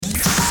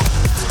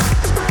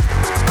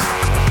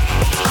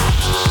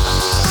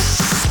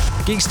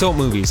Geeks Talk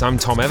Movies. I'm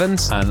Tom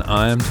Evans. And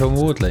I am Tom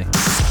Wardley.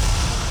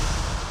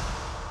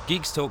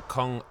 Geeks Talk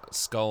Kong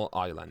Skull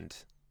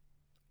Island.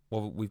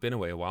 Well, we've been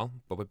away a while,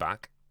 but we're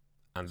back.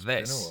 And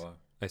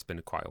it's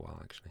been quite a while,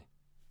 actually.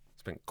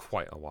 It's been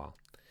quite a while.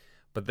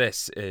 But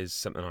this is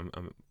something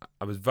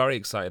I was very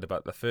excited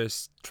about. The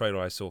first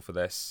trailer I saw for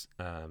this,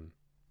 I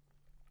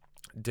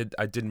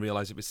didn't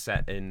realise it was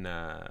set in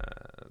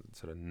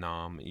sort of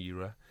Nam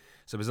era.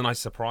 So it was a nice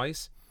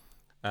surprise.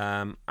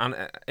 And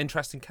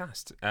interesting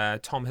cast.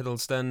 Tom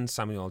Hiddleston,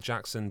 Samuel L.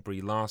 Jackson,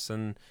 Brie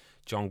Larson,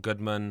 John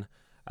Goodman,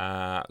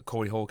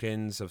 Corey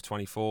Hawkins of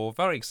 24.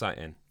 Very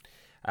exciting.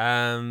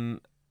 All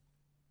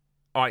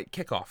right,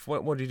 kick off.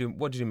 What did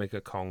you make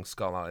of Kong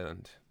Skull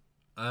Island?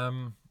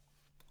 Well,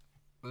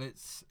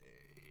 it's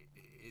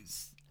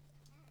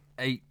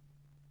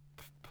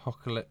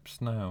Apocalypse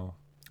Now.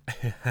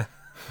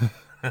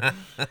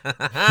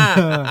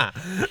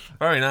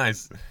 Very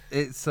nice.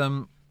 It's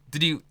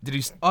Did you?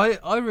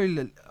 I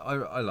really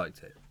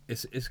liked it.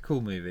 It's a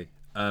cool movie.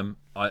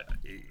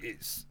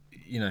 It's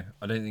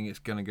I don't think it's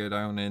going to go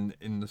down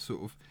in the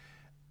sort of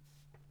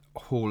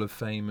Hall of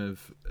Fame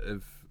of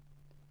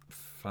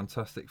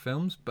fantastic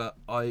films, but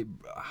I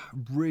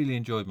really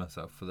enjoyed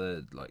myself for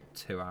the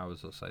 2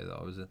 hours or so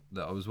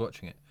that I was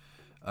watching it.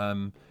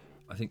 I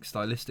think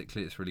stylistically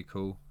it's really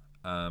cool.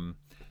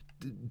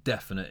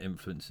 Definite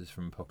influences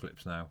from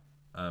Apocalypse Now.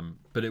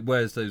 But it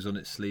wears those on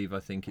its sleeve. I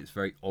think it's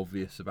very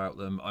obvious about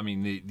them. I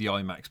mean, the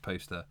IMAX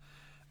poster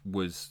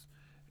was,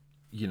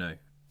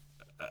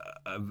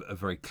 a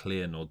very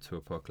clear nod to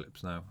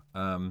Apocalypse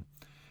Now.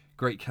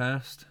 Great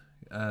cast.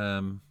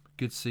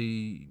 Good to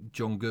see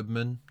John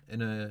Goodman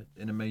in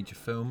a major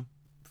film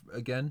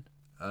again.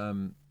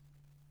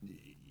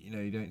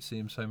 You don't see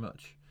him so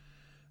much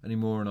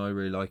anymore, and I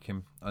really like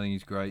him. I think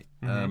he's great.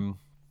 Mm-hmm.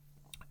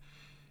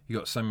 You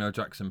got Samuel L.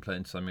 Jackson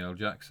playing Samuel L.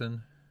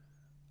 Jackson.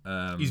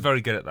 He's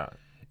very good at that.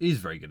 He's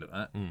very good at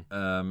that.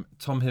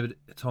 Tom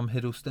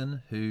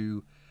Hiddleston,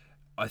 who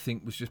I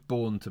think was just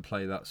born to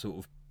play that sort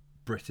of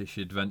British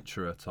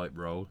adventurer type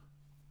role.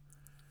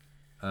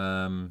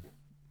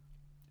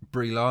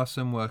 Brie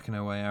Larson working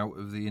her way out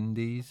of the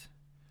Indies.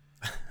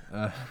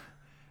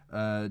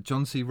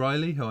 John C.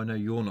 Reilly, who I know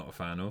you're not a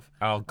fan of.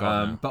 Oh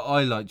God, no. But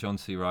I like John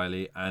C.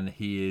 Reilly, and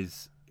he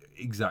is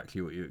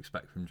exactly what you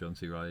expect from John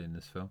C. Reilly in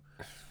this film.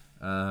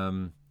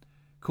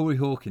 Corey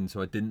Hawkins,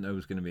 who I didn't know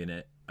was going to be in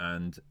it,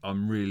 and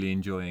I'm really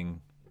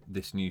enjoying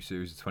this new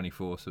series of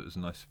 24, so it was a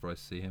nice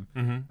surprise to see him.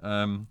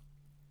 Mm-hmm.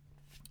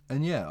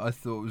 And yeah, I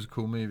thought it was a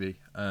cool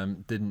movie.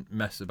 Didn't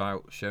mess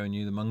about showing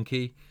you the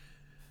monkey.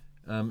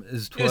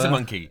 As it Here's a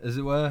monkey, as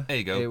it were. There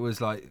you go. It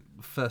was like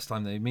the first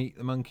time they meet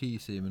the monkey, you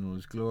see him in all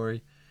his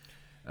glory.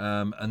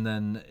 And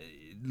then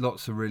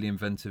lots of really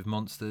inventive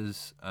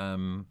monsters.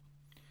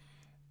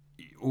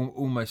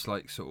 Almost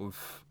like sort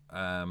of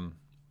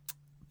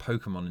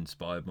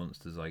Pokemon-inspired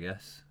monsters, I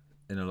guess,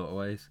 in a lot of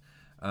ways.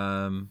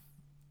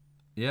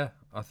 Yeah,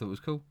 I thought it was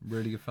cool.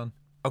 Really good fun.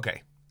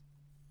 Okay,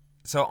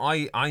 so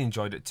I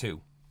enjoyed it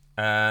too.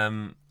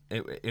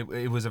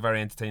 It was a very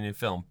entertaining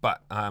film,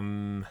 but I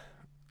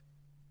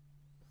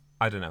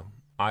don't know.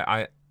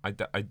 I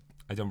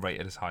don't rate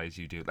it as high as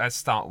you do. Let's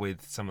start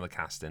with some of the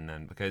casting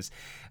then, because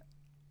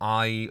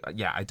I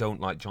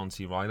don't like John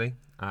C. Reilly.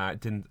 I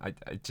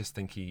just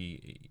think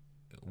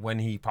when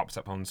he pops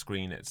up on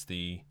screen,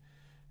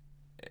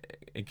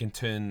 it can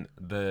turn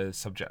the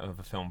subject of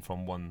a film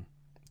from one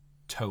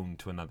tone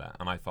to another,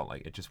 and I felt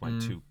like it just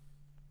went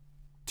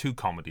too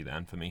comedy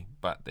then for me.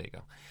 But there you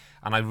go.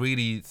 And I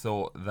really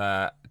thought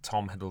that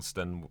Tom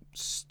Hiddleston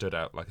stood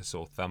out like a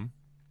sore thumb.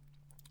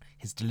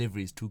 His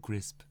delivery is too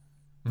crisp.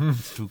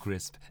 It's too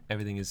crisp.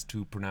 Everything is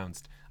too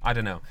pronounced. I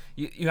don't know.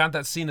 You had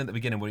that scene at the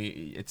beginning where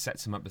it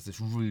sets him up as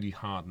this really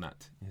hard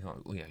nut. He's like,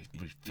 oh yeah, he's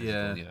really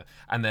physical, yeah.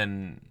 And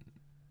then,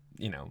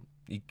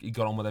 he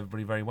got on with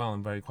everybody very well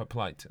and very quite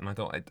polite. And I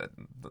thought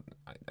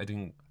I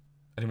didn't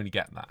really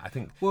get that. I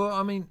think. Well,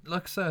 I mean,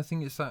 like I say, I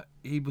think it's that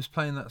he was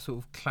playing that sort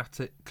of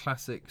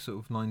classic sort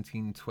of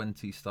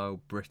 1920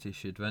 style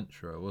British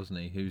adventurer, wasn't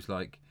he? Who's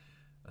like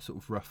a sort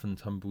of rough and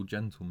tumble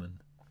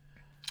gentleman.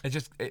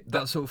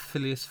 That sort of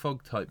Phileas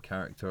Fogg type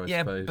character, I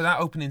suppose. But that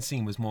opening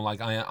scene was more like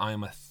I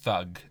am a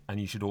thug, and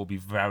you should all be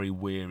very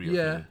wary of me.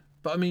 Yeah,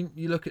 but I mean,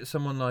 you look at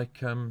someone like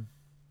Sir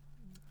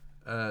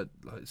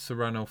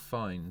Ranulph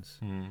Fiennes.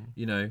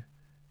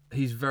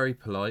 He's very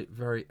polite,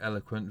 very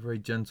eloquent, very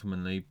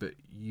gentlemanly, but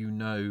you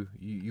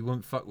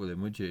wouldn't fuck with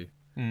him, would you?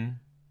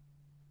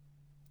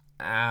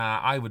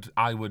 I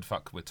would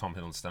fuck with Tom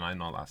Hiddleston. I'm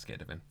not that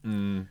scared of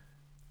him.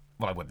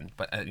 Well, I wouldn't,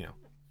 but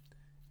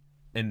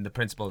in the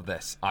principle of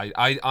this,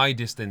 I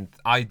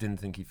didn't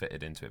think he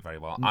fitted into it very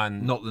well.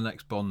 And not the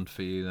next Bond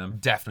for you, then.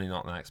 Definitely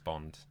not the next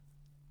Bond.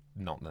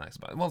 Not the next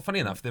Bond. Well, funny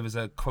enough, there was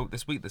a quote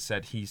this week that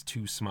said he's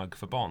too smug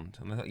for Bond,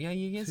 and I thought, yeah,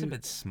 he is a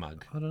bit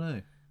smug. I don't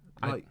know.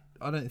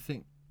 I don't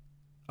think.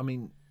 I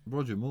mean,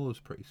 Roger Moore's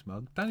pretty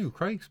smug. Daniel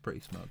Craig's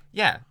pretty smug.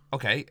 Yeah.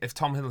 Okay. If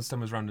Tom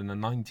Hiddleston was around in the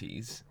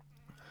 90s,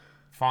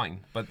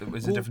 fine, but there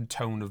was a different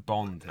tone of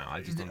Bond now.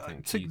 I just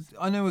don't think.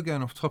 I know we're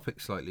going off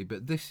topic slightly,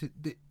 but this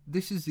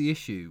is the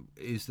issue: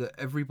 is that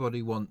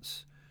everybody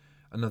wants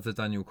another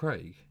Daniel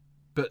Craig,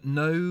 but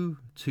no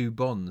two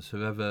Bonds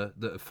that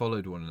have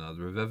followed one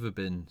another have ever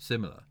been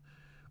similar.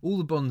 All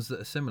the Bonds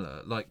that are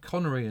similar, like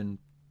Connery and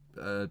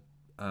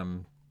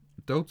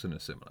Dalton, are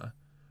similar,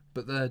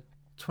 but they're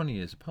 20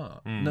 years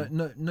apart.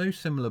 No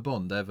similar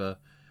Bond ever.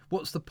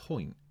 What's the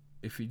point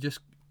if you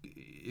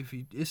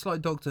it's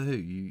like Doctor Who,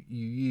 you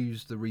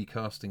use the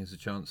recasting as a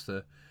chance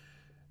to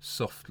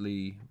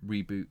softly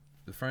reboot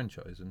the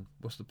franchise, and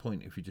what's the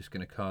point if you're just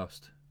going to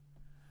cast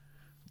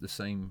the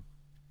same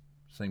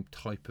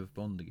type of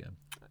Bond again?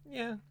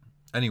 Yeah.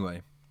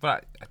 Anyway,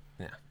 but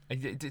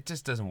it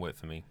just doesn't work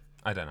for me.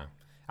 I don't know.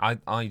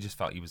 I just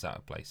felt he was out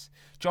of place.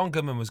 John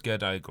Goodman was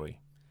good, I agree.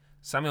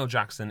 Samuel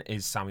Jackson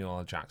is Samuel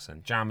L.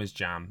 Jackson. Jam is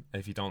Jam.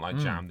 If you don't like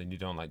Jam, then you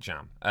don't like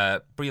Jam.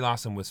 Brie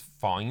Larson was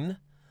fine.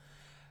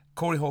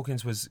 Corey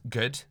Hawkins was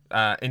good.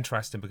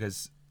 Interesting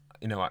because,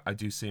 I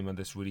do see him as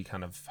this really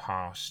kind of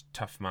harsh,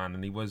 tough man,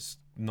 and he was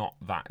not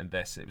that in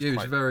this. It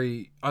was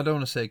very, I don't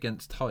want to say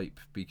against type,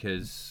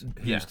 because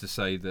he used to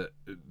say that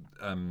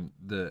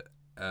the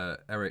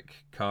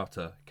Eric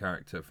Carter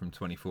character from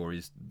 24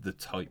 is the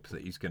type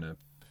that he's going to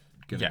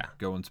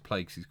go on to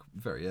play, because he's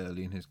very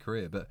early in his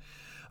career. But,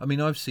 I mean,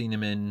 I've seen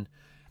him in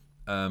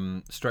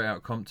Straight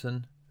Outta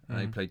Compton.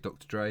 He played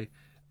Dr. Dre.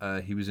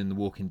 He was in The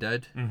Walking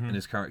Dead, and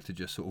his character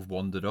just sort of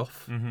wandered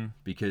off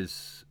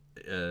because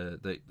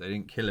they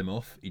didn't kill him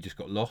off. He just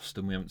got lost,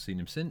 and we haven't seen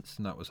him since,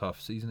 and that was half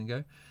a season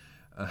ago.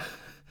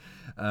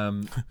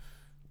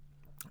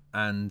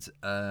 And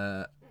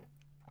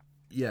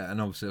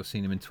obviously I've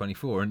seen him in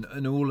 24,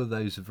 and all of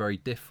those are very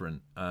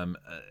different. And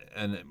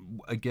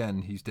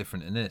again, he's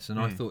different in this, and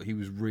I thought he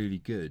was really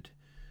good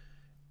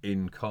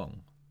in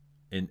Kong,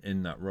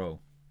 in that role.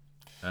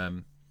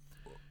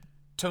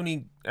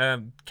 Tony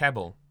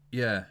Kebbell.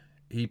 Yeah,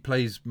 he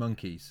plays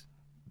monkeys.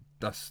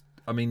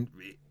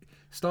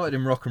 Started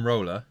in Rock and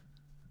Roller,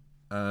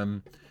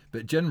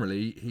 but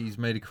generally he's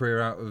made a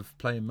career out of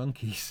playing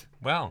monkeys.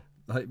 Well,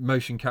 like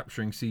motion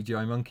capturing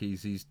CGI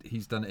monkeys.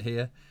 He's done it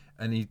here,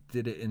 and he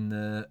did it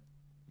in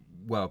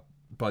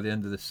by the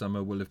end of this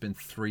summer will have been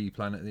 3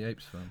 Planet of the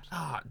Apes films.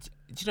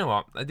 Do you know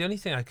what? The only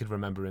thing I could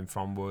remember him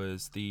from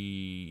was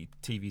the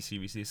TV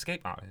series The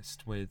Escape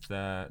Artist with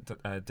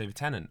David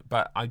Tennant.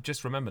 But I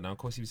just remember now, of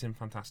course, he was in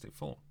Fantastic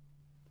Four.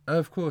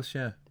 Of course,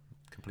 yeah.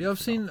 I've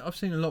seen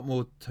a lot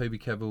more Toby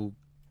Kebbell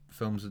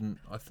films than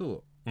I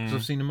thought. So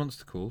I've seen The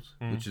Monster Calls,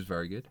 which is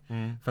very good.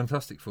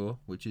 Fantastic Four,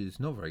 which is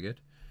not very good.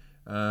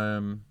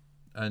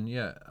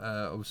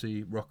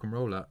 Obviously Rock and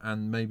Roller,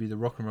 and maybe the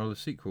Rock and Roller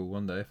sequel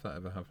one day, if that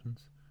ever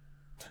happens.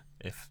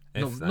 If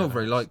not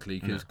very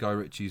likely, because Guy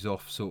Ritchie's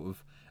off sort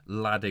of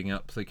ladding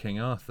up the King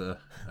Arthur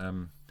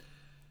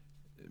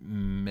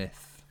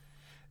myth.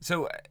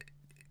 So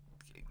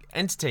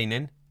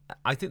entertaining.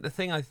 I think the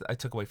thing I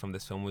took away from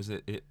this film was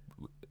it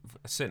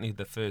certainly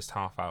the first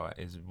half hour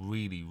is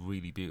really,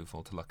 really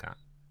beautiful to look at.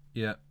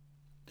 Yeah.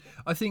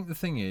 I think the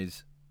thing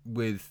is,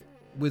 with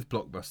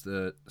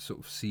blockbuster sort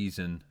of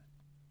season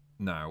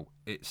now,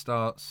 it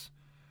starts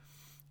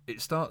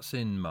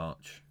in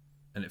March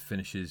and it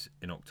finishes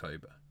in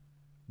October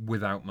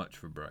without much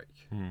of a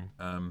break.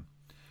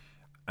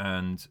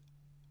 And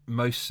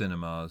most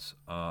cinemas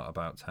are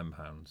about £10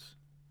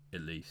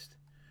 at least.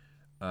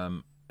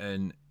 And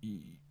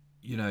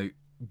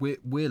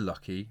we're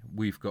lucky.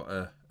 We've got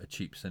a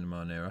cheap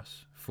cinema near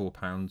us,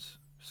 £4.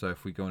 So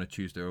if we go on a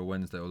Tuesday or a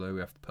Wednesday, although we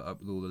have to put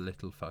up with all the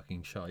little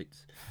fucking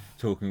shites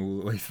talking all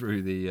the way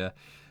through the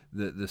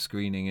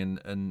screening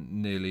and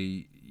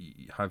nearly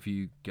have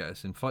you get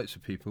us in fights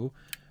with people.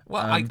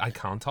 Well, I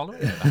can't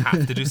tolerate it. I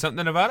have to do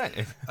something about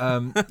it.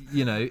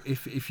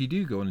 If you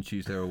do go on a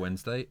Tuesday or a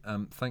Wednesday,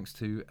 thanks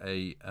to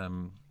a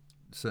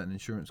certain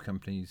insurance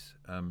company's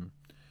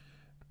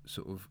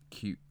sort of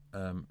cute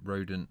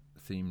rodent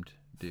themed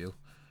deal.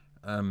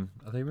 Are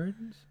they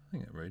rodents? I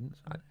think they're rodents.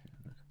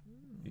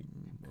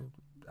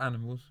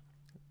 Animals,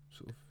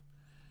 sort of.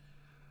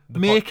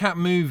 Meerkat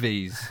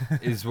movies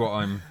is what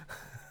I'm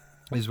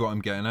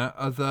getting at.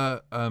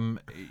 Other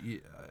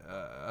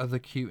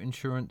cute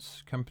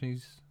insurance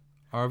companies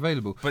are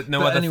available, but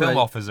other film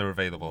offers are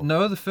available.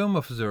 No other film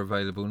offers are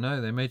available.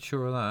 No, they made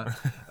sure of that.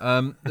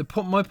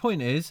 My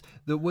point is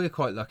that we're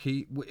quite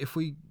lucky. If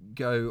we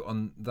go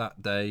on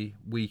that day,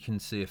 we can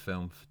see a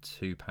film for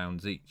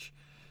 £2 each.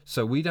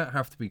 So we don't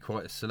have to be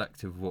quite as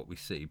selective of what we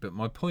see. But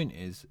my point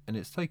is, and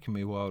it's taken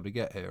me a while to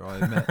get here, I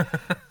admit.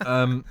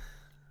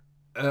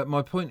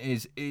 My point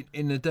is,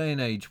 in a day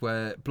and age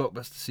where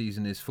blockbuster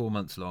season is 4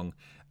 months long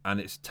and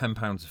it's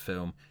 £10 a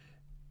film,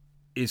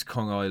 is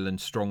Kong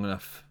Island strong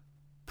enough?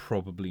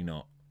 Probably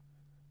not.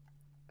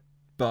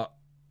 But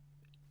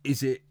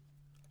is it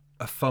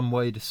a fun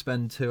way to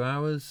spend 2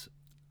 hours?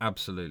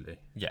 Absolutely.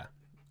 Yeah,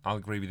 I'll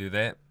agree with you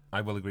there.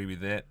 I will agree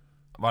with you there.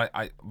 But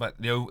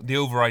the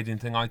overriding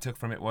thing I took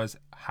from it was,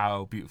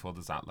 how beautiful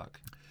does that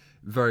look?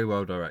 Very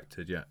well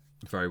directed, yeah.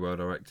 Very well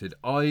directed.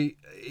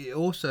 It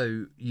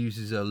also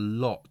uses a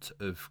lot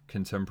of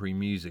contemporary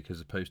music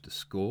as opposed to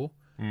score.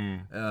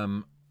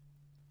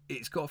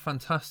 It's got a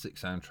fantastic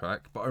soundtrack,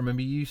 but I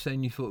remember you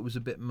saying you thought it was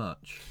a bit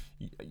much.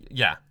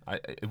 Yeah,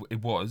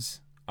 it was.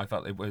 I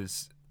felt it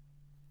was.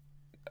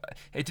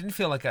 It didn't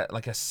feel like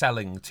a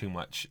selling too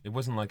much. It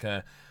wasn't like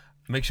a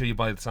make sure you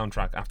buy the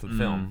soundtrack after the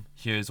film.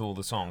 Here's all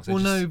the songs. Well,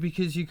 no,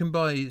 because you can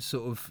buy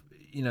sort of,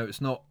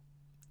 it's not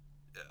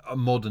a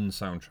modern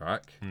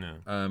soundtrack. No.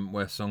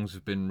 Where songs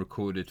have been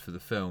recorded for the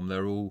film.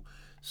 They're all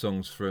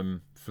songs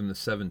from the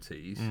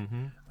 70s,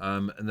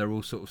 and they're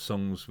all sort of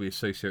songs we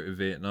associate with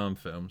Vietnam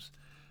films.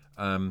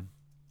 But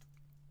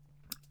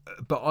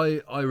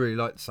I really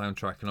liked the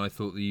soundtrack, and I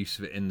thought the use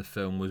of it in the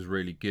film was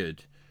really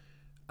good.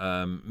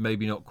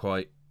 Maybe not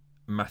quite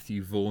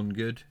Matthew Vaughn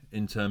good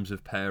in terms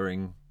of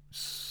pairing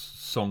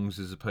songs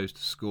as opposed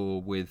to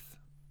score with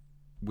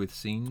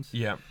scenes.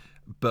 Yeah,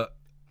 but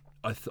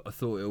I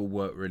thought it all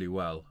worked really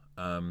well.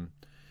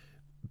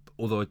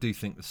 Although I do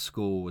think the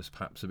score was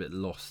perhaps a bit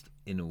lost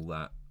in all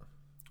that.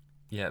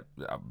 Yeah,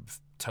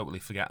 totally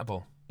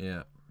forgettable.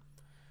 Yeah.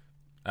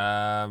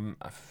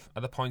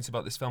 Other points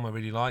about this film I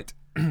really liked.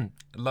 I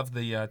love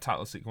the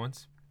title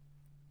sequence.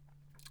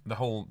 The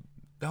whole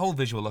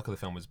visual look of the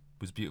film was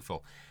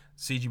beautiful.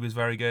 CG was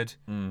very good.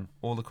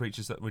 All the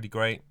creatures looked really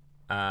great.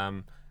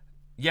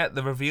 Yeah,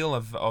 the reveal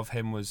of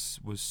him was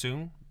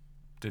soon.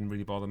 Didn't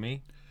really bother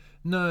me.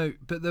 No,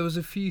 but there was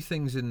a few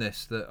things in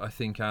this that I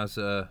think, as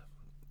a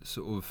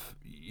sort of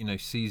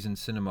seasoned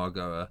cinema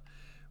goer,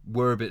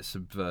 were a bit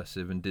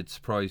subversive and did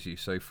surprise you.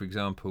 So, for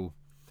example,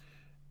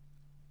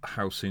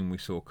 how soon we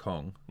saw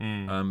Kong,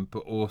 but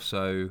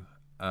also,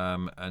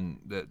 and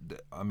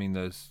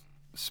there's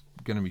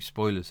going to be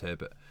spoilers here,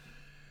 but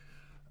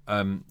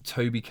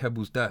Toby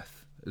Kebbell's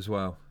death as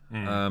well.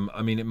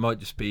 It might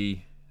just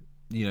be,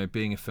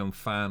 being a film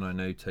fan, I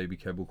know Toby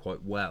Kebbell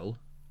quite well,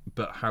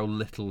 but how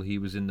little he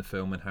was in the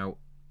film and how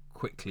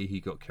quickly he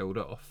got killed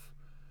off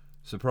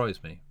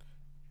surprised me.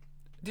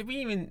 You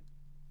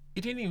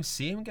didn't even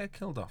see him get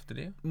killed off, did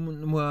you?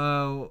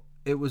 Well,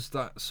 it was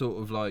that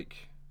sort of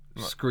like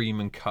scream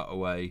and cut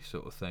away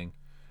sort of thing.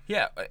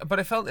 Yeah, but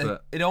I felt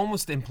it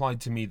almost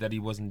implied to me that he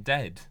wasn't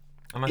dead.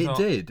 And it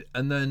did,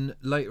 and then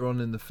later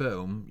on in the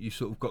film, you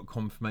sort of got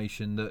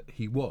confirmation that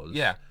he was.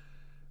 Yeah.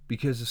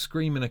 Because a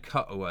scream and a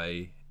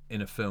cutaway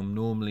in a film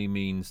normally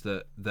means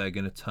that they're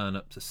going to turn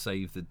up to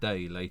save the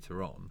day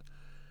later on.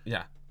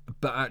 Yeah.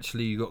 But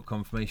actually, you got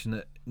confirmation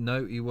that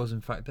no, he was in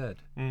fact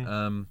dead.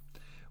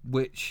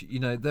 Which,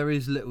 there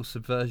is little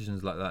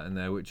subversions like that in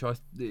there, which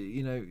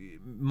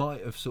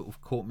might have sort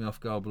of caught me off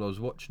guard while I was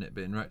watching it,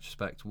 but in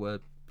retrospect were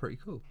pretty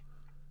cool.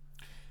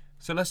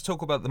 So let's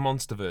talk about the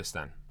Monsterverse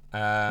then.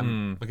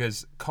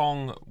 Because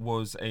Kong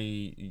was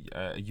a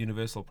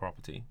Universal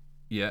property.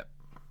 Yeah.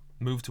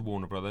 Moved to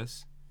Warner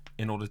Brothers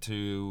in order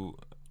to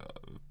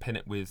pin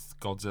it with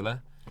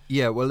Godzilla.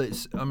 Yeah, well,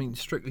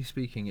 strictly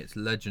speaking, it's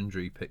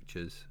Legendary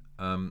Pictures,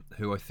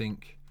 who I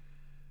think...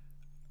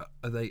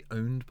 Are they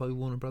owned by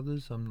Warner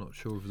Brothers? I'm not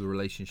sure of the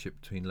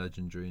relationship between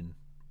Legendary and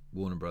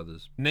Warner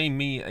Brothers. Name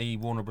me a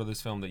Warner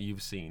Brothers film that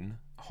you've seen,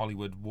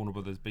 Hollywood Warner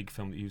Brothers big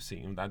film that you've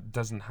seen, that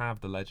doesn't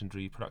have the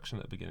Legendary production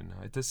at the beginning.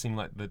 It does seem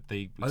like that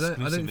they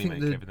exclusively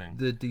make everything.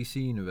 The DC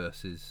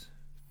universe is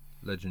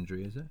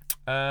Legendary, is it?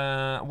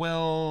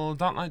 Well,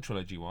 Dark Knight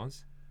trilogy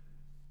was.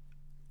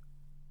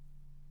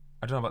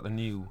 I don't know about the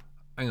new.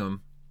 Hang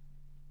on.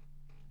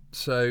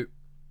 So,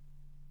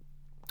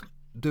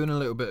 doing a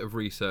little bit of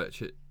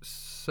research, it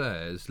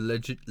says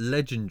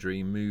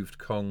Legendary moved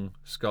Kong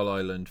Skull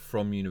Island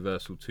from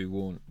Universal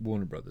to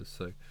Warner Brothers.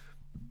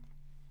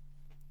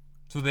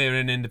 So they're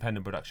an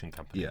independent production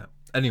company. Yeah.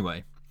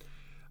 Anyway,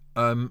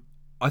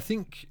 I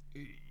think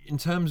in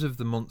terms of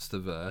the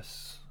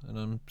Monsterverse, and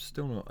I'm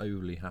still not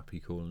overly happy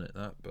calling it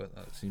that, but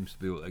that seems to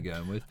be what they're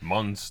going with.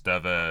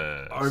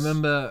 Monsterverse. I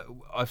remember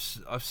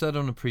I've said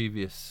on a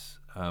previous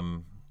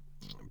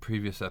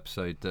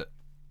episode that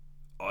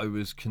I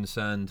was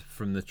concerned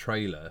from the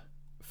trailer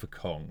for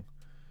Kong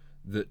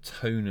that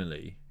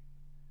tonally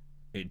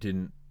it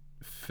didn't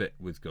fit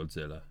with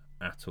Godzilla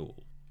at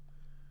all.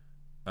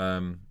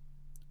 And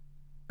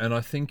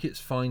I think it's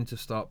fine to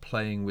start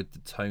playing with the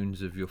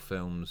tones of your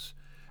films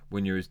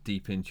when you're as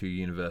deep into your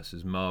universe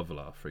as Marvel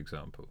are, for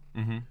example.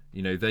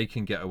 They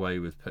can get away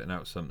with putting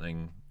out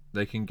something.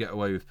 They can get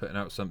away with putting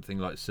out something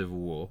like Civil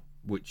War,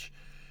 which,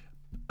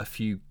 a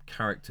few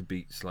character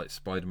beats like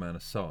Spider-Man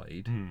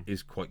aside,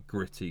 is quite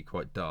gritty,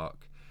 quite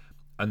dark,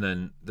 and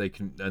then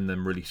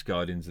release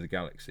Guardians of the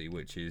Galaxy,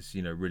 which is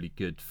really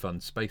good, fun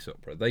space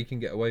opera. They can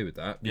get away with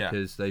that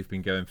because they've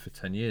been going for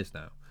 10 years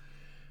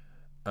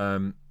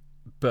now.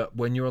 But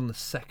when you're on the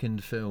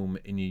second film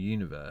in your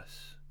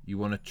universe, you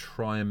want to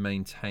try and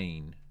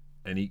maintain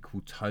an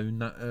equal tone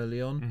that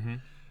early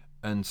on,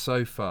 and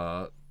so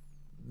far,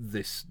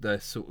 they're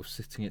sort of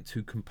sitting at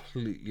two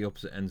completely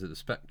opposite ends of the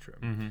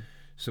spectrum.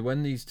 So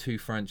when these two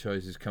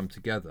franchises come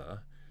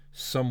together,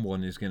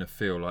 someone is going to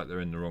feel like they're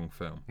in the wrong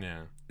film.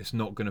 Yeah, it's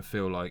not going to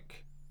feel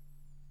like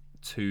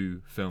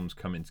two films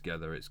coming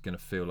together. It's going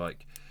to feel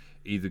like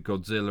either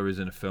Godzilla is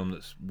in a film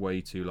that's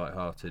way too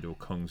lighthearted or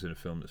Kong's in a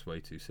film that's way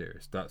too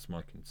serious. That's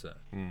my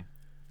concern.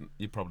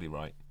 You're probably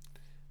right.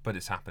 But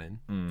it's happening.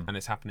 And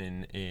it's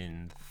happening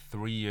in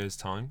 3 years'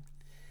 time.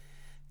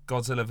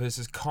 Godzilla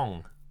versus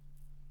Kong.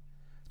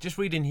 Just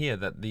reading here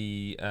that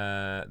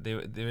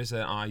there is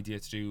an idea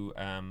to do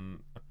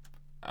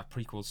a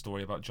prequel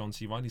story about John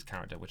C. Reilly's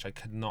character, which I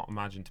could not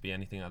imagine to be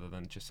anything other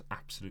than just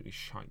absolutely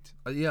shite.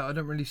 Yeah, I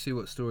don't really see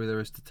what story there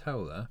is to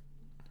tell there.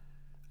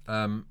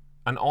 An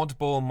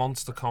oddball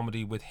monster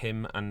comedy with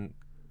him and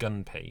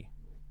Gunpei.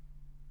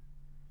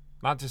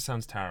 That just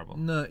sounds terrible.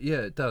 No, yeah,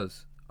 it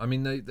does. I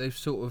mean, they've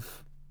sort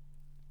of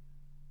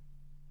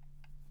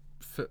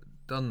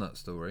done that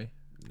story,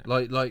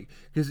 like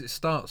because it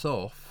starts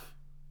off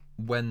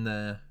when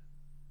they're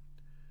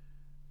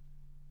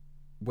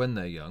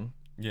young.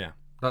 Yeah,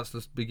 that's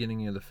the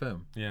beginning of the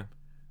film. Yeah,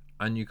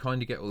 and you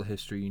kind of get all the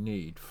history you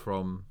need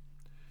from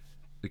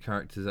the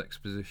character's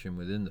exposition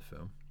within the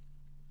film.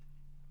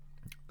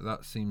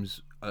 That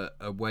seems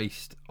a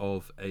waste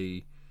of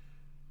a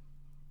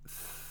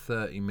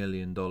 $30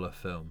 million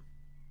film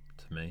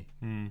to me.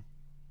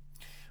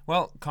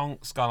 Well, Kong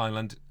Skull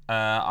Island,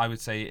 I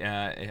would say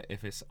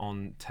if it's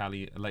on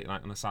telly late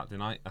night on a Saturday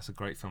night, that's a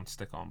great film to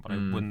stick on. But I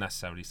wouldn't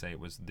necessarily say it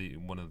was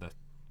one of the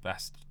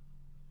best.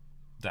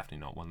 Definitely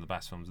not one of the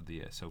best films of the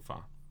year so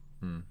far.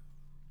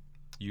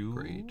 You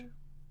agreed?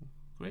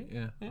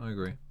 Yeah, I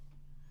agree.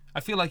 I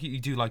feel like you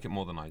do like it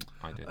more than I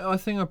do. I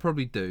think I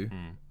probably do.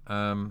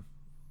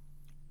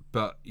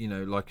 But you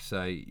know, like I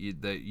say, you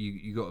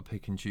got to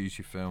pick and choose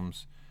your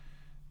films,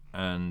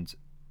 and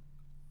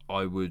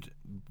I would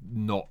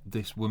not.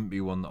 This wouldn't be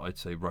one that I'd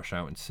say rush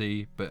out and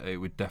see, but it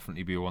would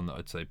definitely be one that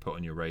I'd say put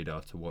on your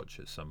radar to watch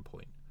at some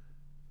point.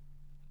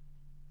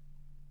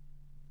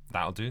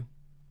 That'll do.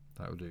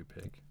 That'll do,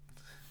 pig.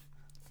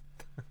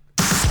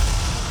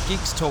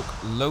 Geeks Talk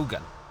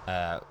Logan,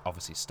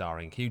 obviously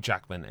starring Hugh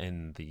Jackman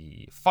in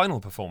the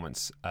final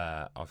performance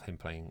of him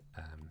playing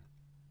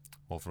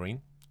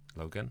Wolverine,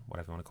 Logan,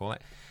 whatever you want to call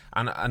it,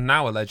 and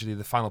now allegedly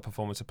the final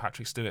performance of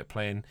Patrick Stewart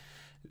playing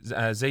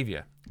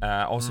Xavier,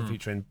 also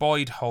featuring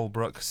Boyd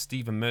Holbrook,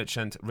 Stephen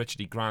Merchant,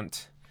 Richard E.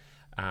 Grant,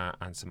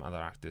 and some other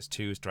actors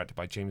too. It's directed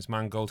by James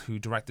Mangold, who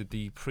directed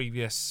the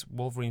previous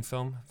Wolverine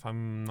film, if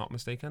I'm not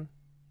mistaken.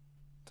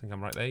 I think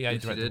I'm right there. Yeah,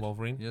 yes, he directed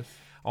Wolverine. Yes.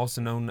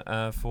 Also known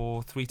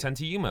for 3:10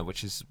 to Yuma,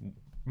 which is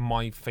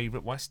my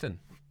favourite Western.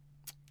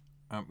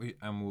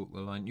 And Walk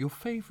the Line. Your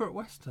favourite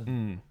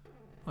Western?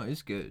 Oh,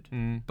 it's good.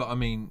 But I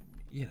mean,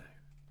 you know,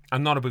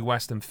 I'm not a big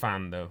Western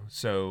fan though,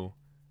 so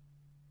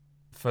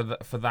for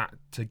that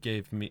to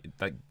give me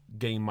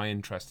gain my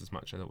interest as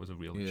much, I thought was a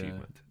real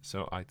achievement.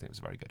 So I think it was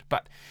very good.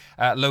 But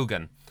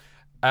Logan,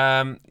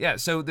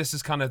 so this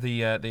is kind of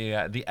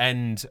the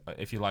end,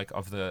 if you like,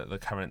 of the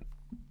current,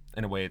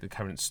 in a way, the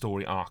current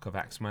story arc of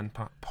X-Men,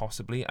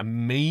 possibly,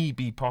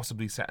 and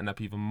possibly setting up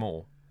even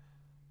more,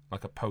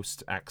 like a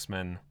post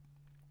X-Men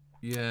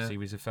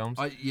series of films.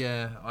 I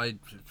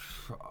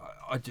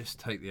just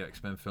take the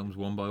X-Men films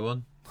one by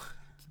one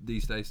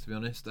these days, to be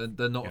honest.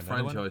 They're not a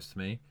franchise to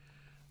me.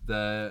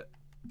 They're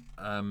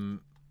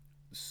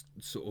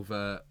sort of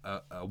a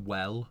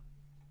well,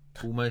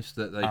 almost,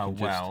 that they can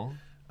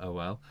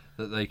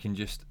that they can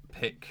just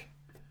pick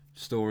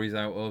stories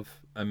out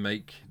of and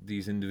make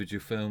these individual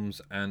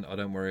films, and I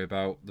don't worry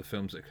about the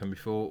films that come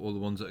before or the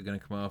ones that are going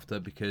to come after,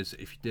 because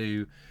if you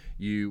do,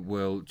 you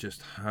will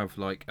just have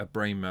like a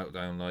brain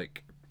meltdown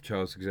like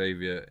Charles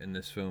Xavier in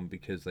this film,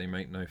 because they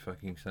make no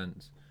fucking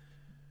sense.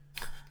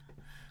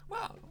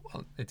 Well,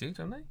 they do,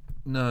 don't they?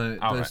 No,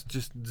 there's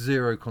just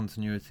zero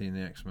continuity in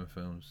the X-Men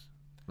films.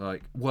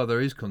 Like, well, there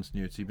is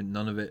continuity, but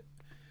none of it.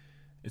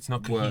 It's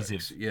not works.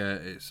 cohesive. Yeah,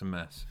 it's a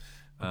mess.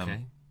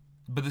 Okay,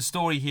 but the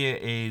story here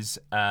is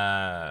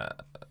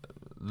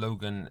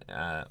Logan.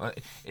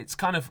 It's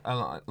kind of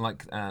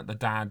like the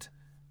dad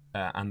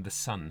and the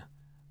son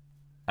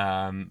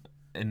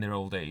in their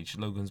old age.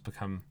 Logan's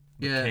become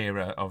the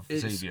carer of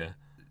Xavier.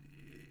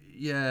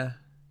 Yeah.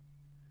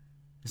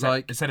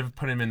 Like, instead of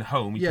putting him in the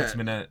home, he puts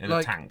him in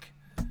a tank.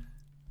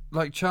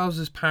 Like,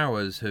 Charles's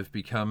powers have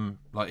become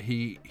like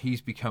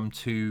he's become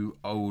too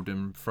old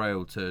and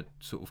frail to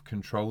sort of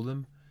control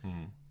them.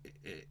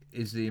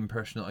 Is the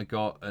impression that I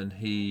got, and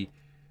he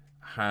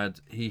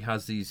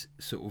has these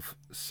sort of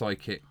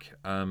psychic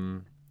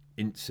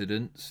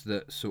incidents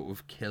that sort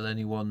of kill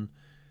anyone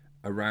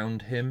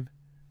around him,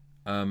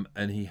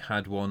 and he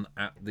had one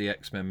at the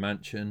X-Men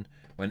mansion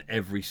when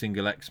every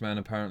single X-Man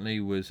apparently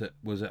was at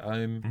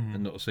home,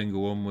 and not a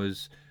single one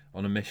was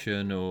on a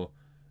mission or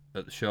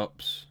at the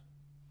shops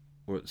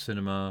or at the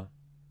cinema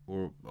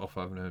or off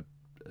having a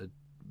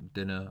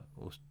dinner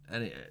or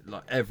any.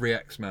 Like, every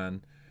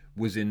X-Man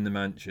was in the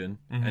mansion,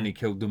 and he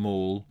killed them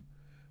all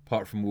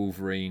apart from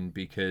Wolverine,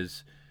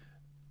 because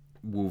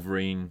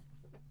Wolverine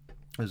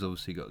has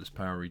obviously got this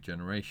power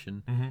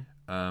regeneration.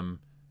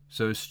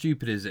 So as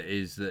stupid as it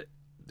is that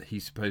he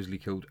supposedly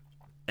killed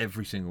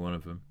every single one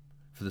of them,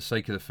 for the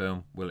sake of the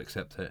film, we'll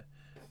accept it.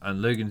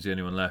 And Logan's the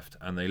only one left,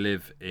 and they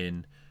live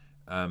in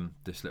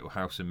this little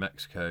house in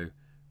Mexico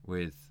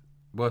with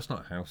Well, it's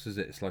not a house, is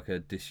it? It's like a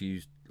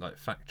disused like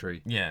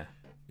factory. Yeah.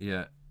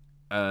 Yeah.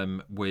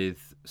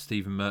 With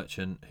Stephen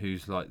Merchant,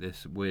 who's like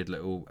this weird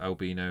little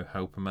albino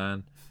helper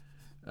man.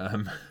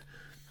 And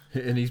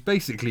he's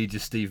basically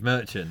just Steve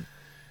Merchant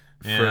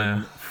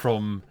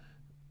from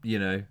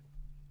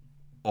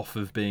off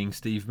of being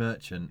Steve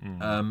Merchant.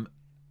 And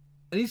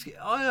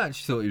I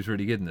actually thought he was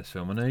really good in this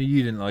film. I know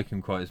you didn't like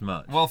him quite as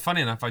much. Well,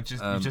 funny enough, you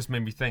just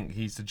made me think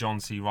he's the John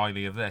C.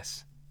 Reilly of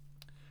this.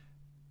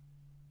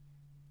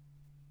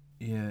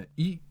 Yeah,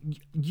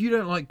 you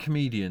don't like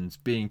comedians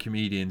being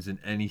comedians in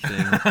anything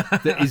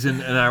that isn't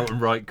an out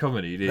and right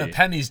comedy, do you? The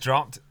penny's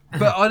dropped.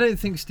 But I don't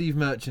think Steve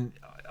Merchant.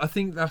 I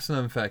think that's an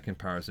unfair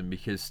comparison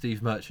because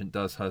Steve Merchant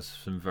does have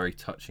some very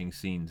touching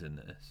scenes in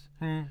this.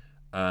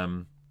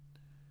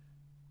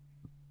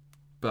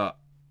 But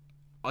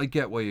I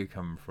get where you're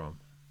coming from.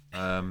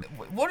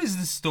 What is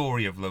the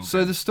story of Logan?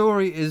 So the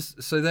story is,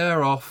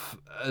 they're off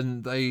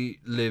and they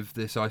live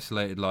this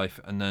isolated life,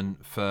 and then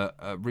for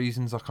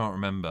reasons I can't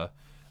remember,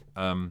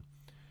 the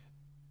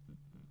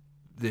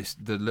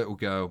little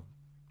girl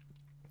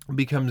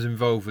becomes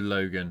involved with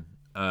Logan,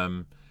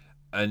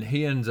 and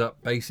he ends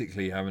up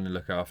basically having to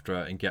look after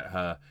her and get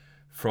her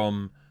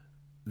from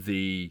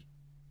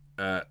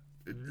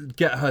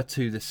get her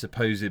to this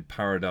supposed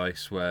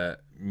paradise where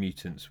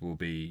mutants will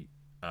be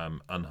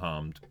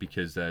unharmed,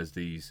 because there's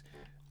these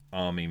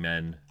army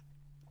men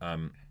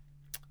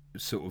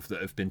sort of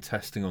that have been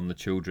testing on the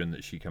children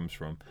that she comes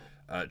from,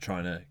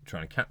 trying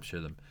to capture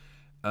them,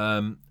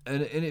 and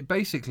it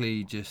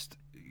basically just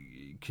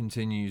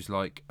continues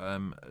like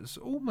it's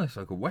almost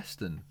like a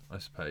western, I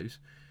suppose,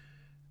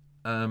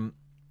 and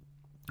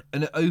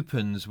it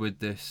opens with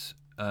this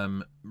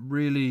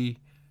really,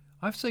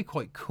 I'd say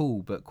quite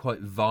cool but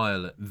quite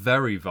violent,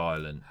 very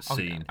violent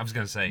scene. I was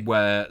going to say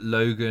where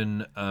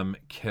Logan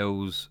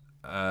kills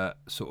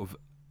sort of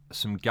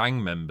some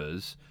gang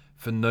members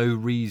for no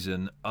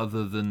reason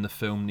other than the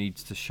film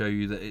needs to show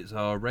you that it's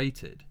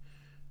R-rated.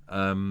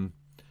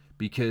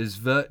 Because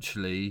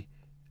virtually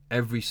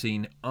every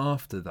scene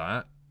after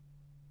that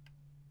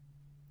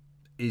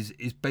is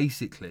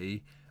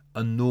basically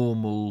a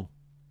normal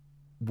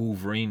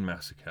Wolverine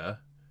massacre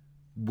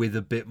with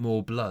a bit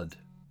more blood.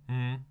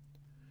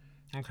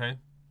 Okay.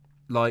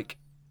 Like,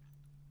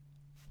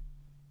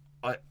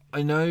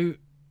 I know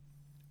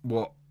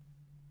what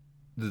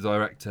the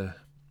director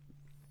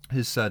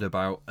has said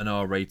about an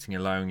R rating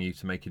allowing you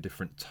to make a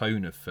different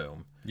tone of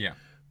film. Yeah.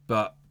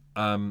 But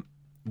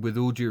with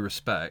all due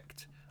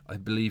respect, I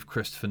believe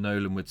Christopher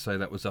Nolan would say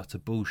that was utter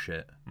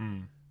bullshit.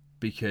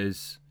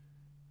 Because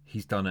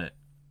he's done it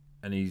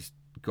and he's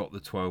got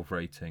the 12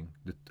 rating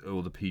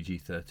or the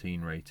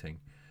PG-13 rating.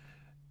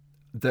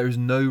 There is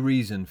no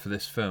reason for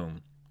this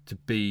film to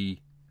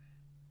be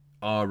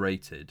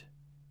R-rated,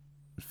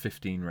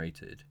 15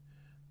 rated,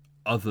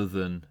 other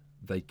than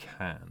they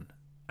can,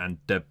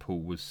 and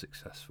Deadpool was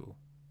successful.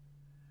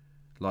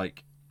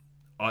 Like,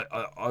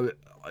 I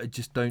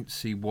just don't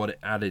see what it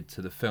added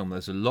to the film.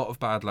 There's a lot of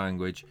bad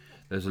language,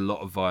 there's a lot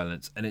of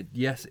violence, and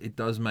it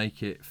does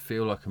make it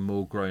feel like a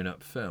more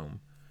grown-up film,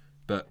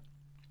 but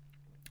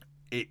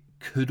it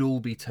could all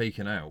be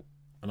taken out,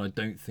 and I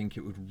don't think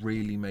it would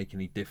really make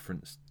any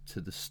difference to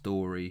the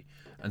story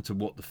and to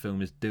what the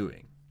film is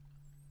doing.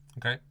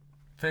 Okay,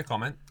 fair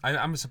comment.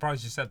 I'm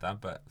surprised you said that,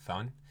 but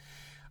fine.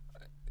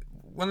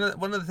 One of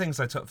the things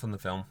I took from the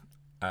film,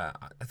 I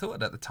thought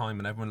it at the time,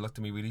 and everyone looked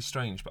at me really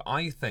strange, but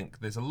I think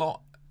there's a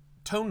lot.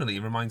 Tonally,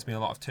 it reminds me a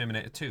lot of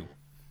Terminator 2.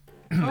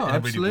 Oh,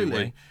 absolutely.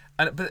 Really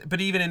and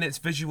but even in its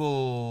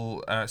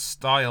visual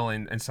style,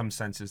 in some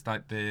senses,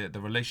 like the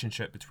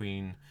relationship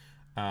between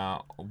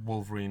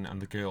Wolverine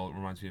and the girl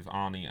reminds me of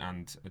Arnie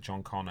and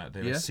John Connor.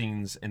 There are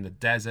scenes in the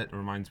desert. It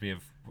reminds me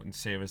of when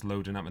Sarah's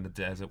loading up in the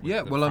desert with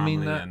the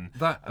family,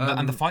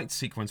 and the fight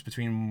sequence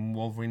between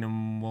Wolverine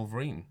and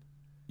Wolverine.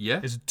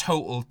 Yeah, it's a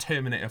total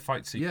Terminator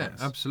fight sequence.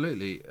 Yeah,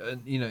 absolutely.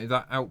 And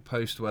that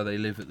outpost where they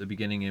live at the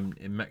beginning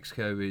in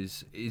Mexico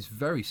is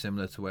very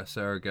similar to where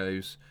Sarah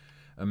goes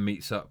and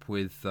meets up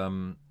with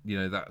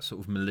that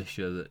sort of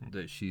militia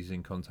that she's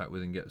in contact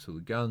with and gets all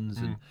the guns.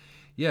 And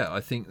yeah, I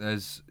think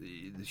there's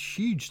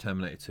huge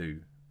Terminator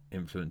 2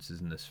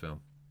 influences in this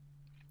film.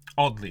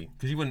 Oddly,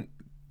 because you wouldn't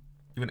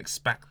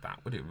expect that,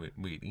 would it?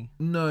 Really?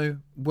 No.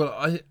 Well,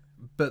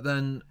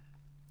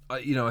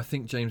 I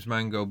think James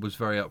Mangold was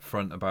very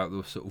upfront about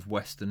the sort of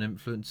Western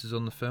influences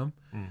on the film,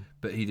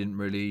 but he didn't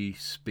really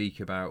speak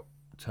about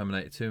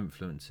Terminator 2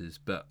 influences.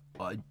 But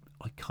I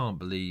can't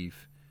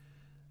believe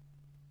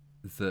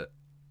that.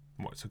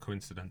 What's a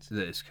coincidence?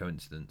 That it's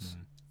coincidence.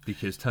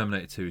 Because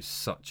Terminator 2 is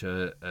such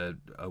a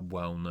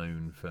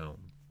well-known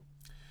film.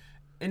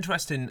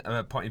 Interesting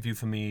point of view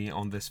for me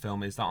on this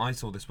film is that I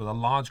saw this with a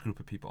large group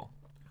of people,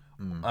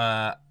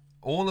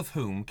 all of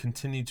whom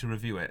continued to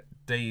review it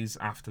days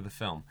after the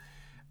film.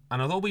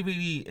 And although we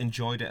really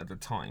enjoyed it at the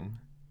time,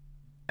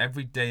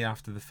 every day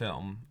after the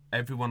film,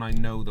 everyone I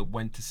know that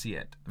went to see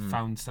it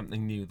found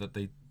something new that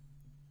they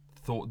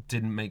thought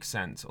didn't make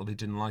sense or they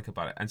didn't like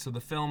about it. And so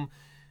the film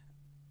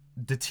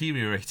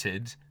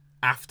deteriorated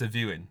after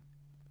viewing.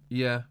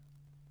 Yeah.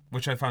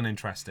 which I found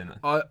interesting.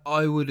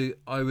 I would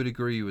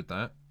agree with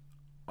that.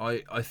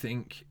 I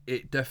think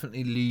it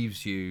definitely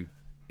leaves you.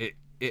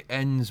 It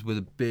ends with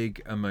a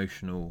big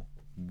emotional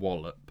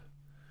wallop,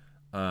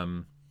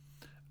 and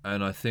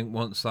I think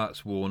once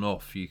that's worn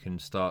off, you can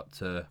start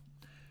to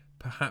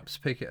perhaps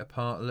pick it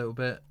apart a little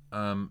bit.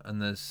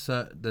 And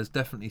there's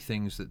definitely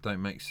things that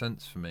don't make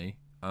sense for me.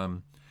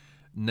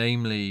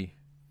 Namely,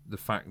 the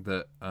fact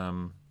that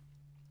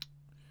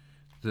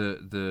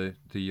the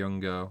young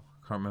girl,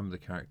 I can't remember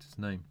the character's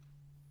name.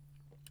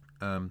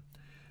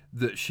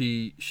 That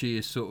she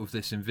is sort of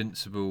this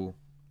invincible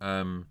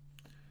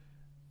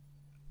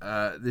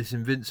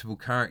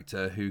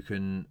character who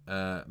can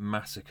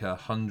massacre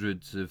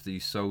hundreds of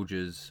these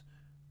soldiers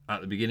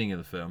at the beginning of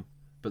the film,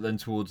 but then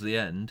towards the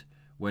end,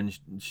 when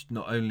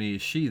not only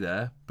is she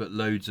there, but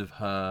loads of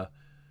her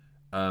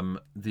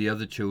the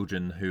other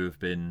children who have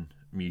been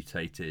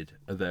mutated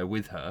are there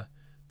with her.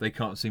 They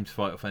can't seem to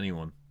fight off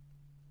anyone.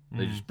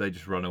 They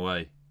just run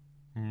away.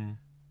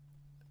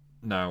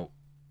 Now,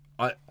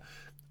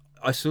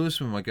 I saw this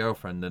with my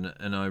girlfriend,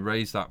 and I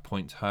raised that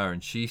point to her,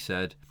 and she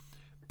said,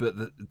 "But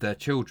they're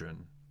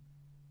children.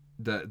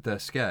 They're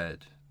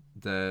scared.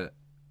 They're,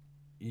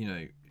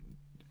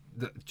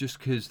 just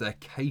because they're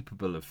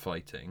capable of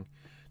fighting,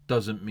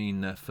 doesn't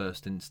mean their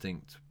first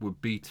instinct would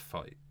be to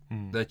fight.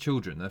 They're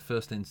children. Their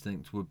first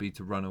instinct would be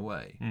to run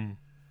away."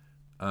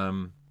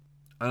 And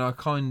I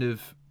kind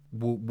of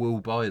will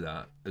buy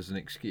that as an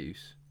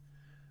excuse.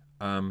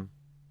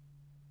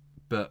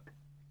 But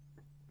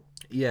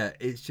yeah,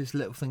 it's just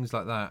little things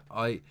like that.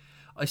 I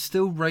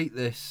still rate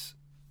this.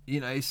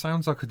 It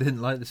sounds like I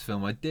didn't like this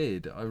film. I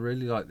did. I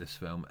really like this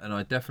film, and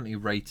I definitely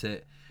rate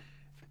it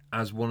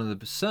as one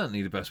of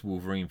certainly the best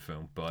Wolverine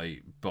film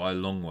by a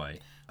long way.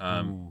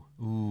 I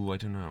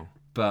don't know.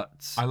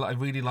 But I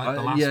really like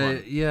the last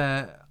one.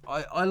 Yeah,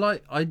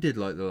 I did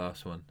like the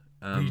last one.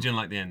 You didn't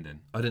like the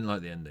ending? I didn't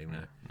like the ending,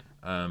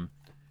 no.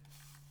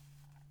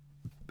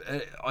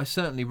 I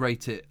certainly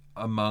rate it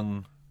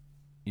among,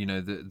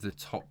 the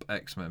top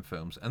X-Men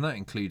films, and that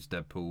includes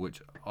Deadpool,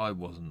 which I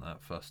wasn't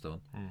that fussed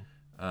on.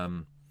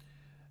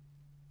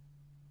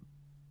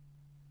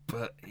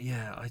 But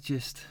yeah, I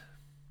just,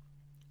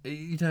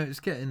 it's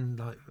getting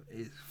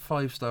it's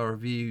 5-star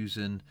reviews,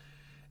 and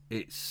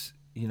it's,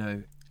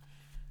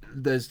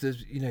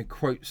 there's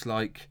quotes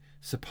like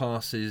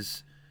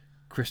surpasses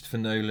Christopher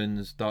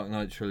Nolan's Dark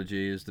Knight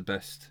trilogy as the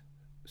best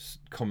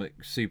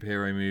comic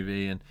superhero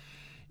movie, and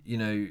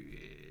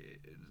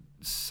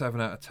 7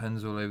 out of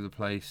 10s all over the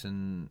place,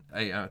 and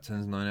 8 out of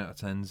 10s, 9 out of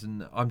 10s,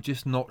 and I'm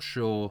just not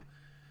sure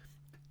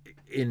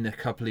in a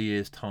couple of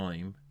years'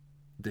 time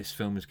this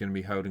film is going to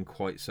be held in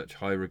quite such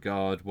high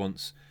regard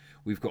once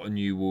we've got a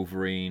new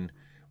Wolverine,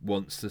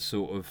 once the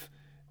sort of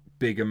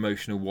big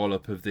emotional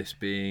wallop of this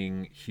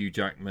being Hugh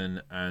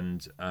Jackman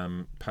and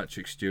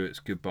Patrick Stewart's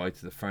goodbye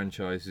to the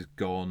franchise is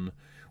gone,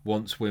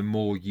 once we're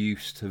more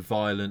used to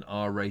violent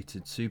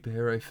R-rated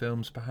superhero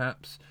films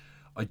perhaps.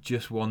 I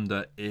just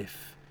wonder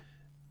if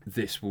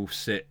this will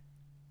sit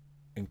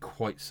in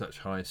quite such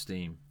high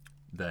esteem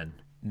then.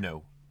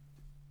 No,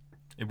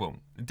 it won't.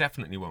 It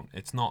definitely won't.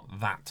 It's not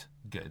that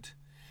good.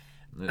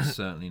 It's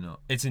certainly not.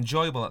 It's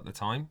enjoyable at the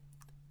time.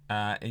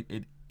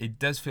 It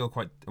does feel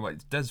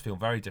it does feel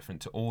very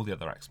different to all the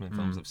other X-Men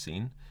films I've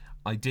seen.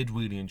 I did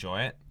really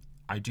enjoy it.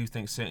 I do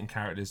think certain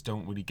characters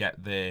don't really get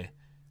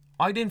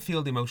I didn't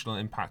feel the emotional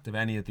impact of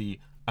any of the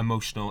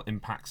emotional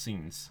impact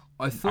scenes.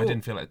 I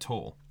didn't feel it at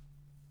all.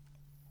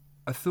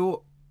 I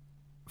thought,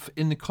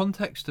 in the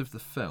context of the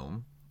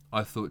film,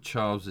 I thought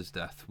Charles's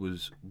death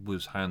was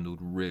handled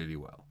really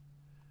well.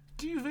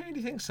 Do you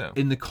really think so?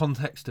 In the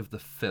context of the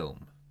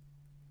film.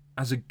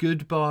 As a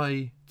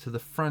goodbye to the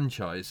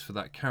franchise for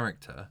that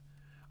character,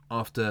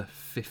 after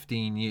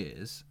 15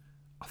 years,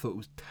 I thought it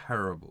was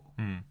terrible.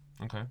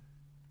 Okay.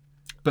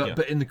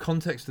 But in the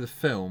context of the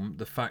film,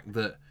 the fact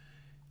that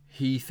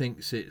he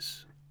thinks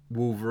it's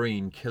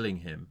Wolverine killing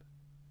him,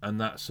 and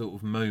that sort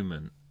of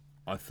moment,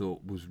 I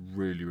thought was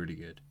really, really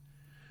good.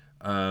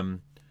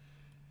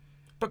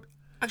 But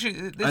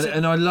actually,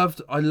 and I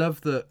loved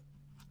that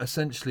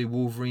essentially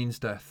Wolverine's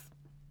death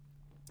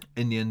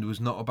in the end was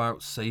not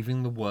about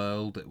saving the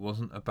world. It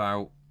wasn't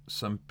about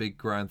some big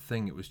grand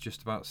thing. It was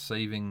just about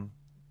saving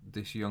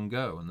this young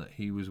girl, and that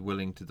he was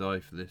willing to die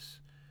for this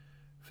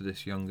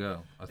young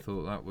girl. I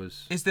thought that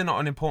was... Is there not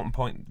an important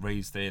point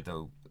raised there,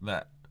 though,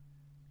 that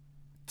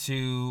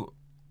to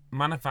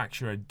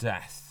manufacture a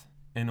death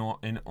in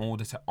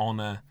order to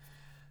honour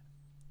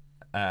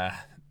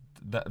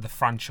the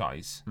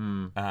franchise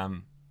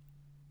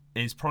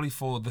is probably,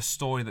 for the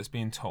story that's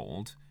being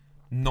told,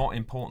 not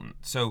important.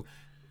 So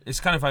it's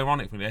kind of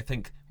ironic, really. I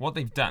think what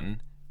they've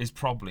done is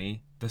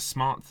probably the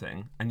smart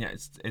thing, and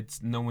yet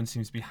it's no one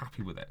seems to be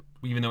happy with it,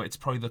 even though it's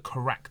probably the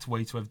correct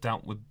way to have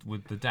dealt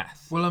with the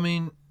death. Well, I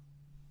mean,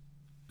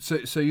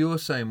 so you're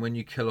saying when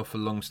you kill off a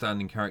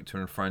long-standing character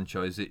in a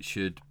franchise, it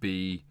should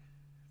be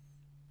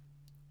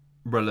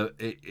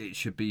it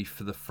should be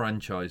for the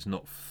franchise,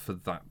 not for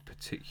that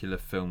particular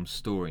film's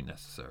story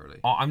necessarily.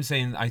 I'm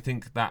saying I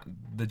think that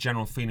the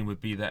general feeling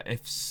would be that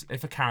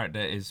if a character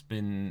is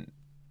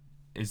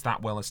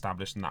that well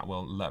established and that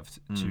well loved,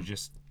 to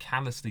just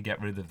callously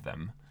get rid of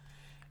them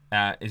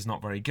is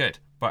not very good.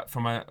 But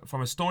from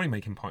a story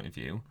making point of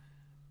view,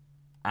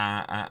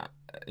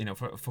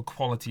 for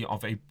quality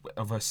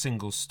of a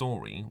single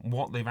story,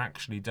 what they've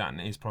actually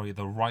done is probably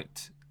the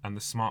right and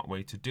the smart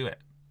way to do it.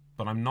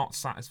 But I'm not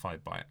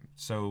satisfied by it.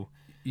 So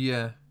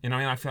yeah,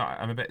 I feel like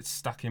I'm a bit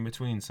stuck in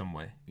between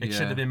somewhere. It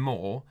should have been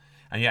more,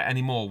 and yet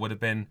any more would have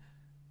been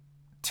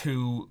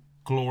too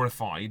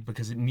glorified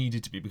because it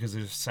needed to be, because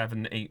there's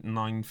 7, 8,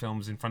 9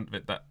 films in front of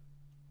it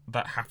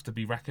that have to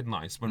be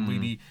recognised. When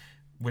really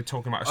we're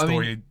talking about a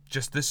story,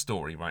 just this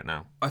story right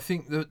now. I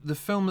think the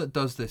film that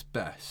does this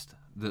best,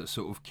 that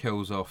sort of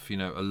kills off, a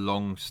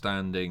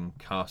long-standing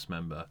cast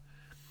member,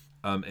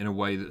 in a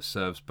way that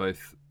serves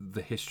both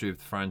the history of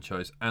the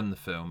franchise and the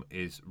film,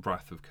 is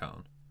Wrath of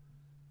Khan.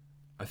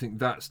 I think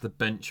that's the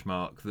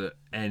benchmark that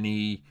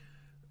any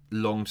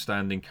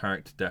long-standing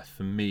character death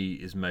for me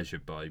is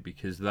measured by,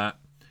 because that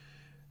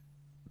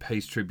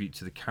pays tribute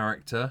to the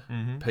character,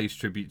 pays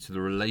tribute to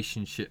the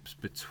relationships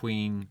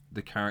between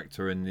the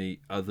character and the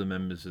other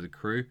members of the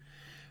crew,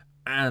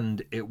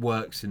 and it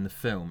works in the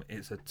film.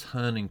 It's a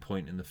turning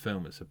point in the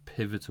film. It's a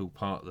pivotal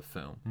part of the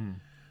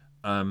film.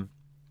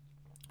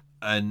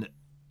 And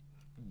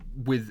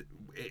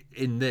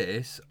in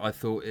this, I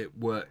thought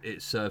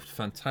it served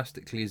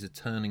fantastically as a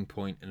turning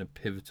point and a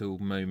pivotal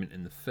moment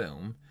in the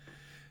film,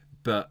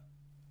 but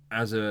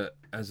as a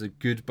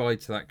goodbye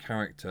to that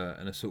character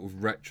and a sort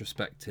of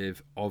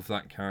retrospective of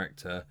that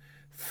character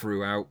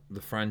throughout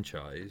the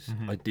franchise,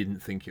 I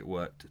didn't think it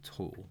worked at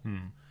all.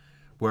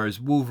 Whereas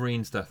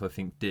Wolverine's death, I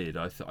think, did.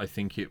 I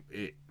think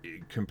it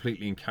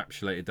completely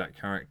encapsulated that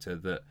character,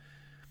 that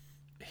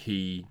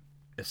he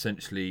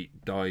essentially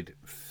died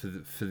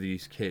for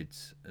these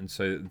kids, and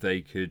so that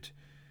they could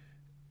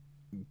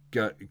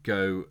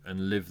go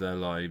and live their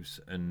lives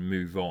and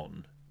move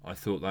on. I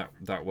thought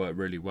that worked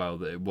really well,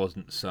 that it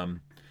wasn't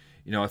some...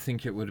 I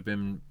think it would have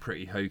been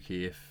pretty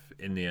hokey if,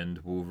 in the end,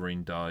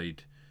 Wolverine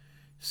died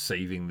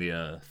saving the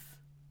Earth.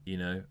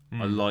 I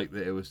like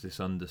that it was this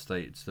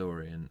understated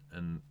story,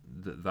 and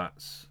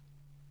that's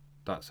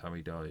how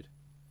he died.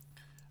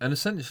 And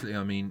essentially,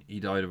 he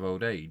died of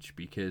old age,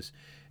 because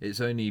it's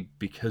only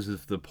because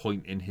of the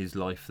point in his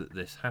life that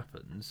this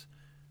happens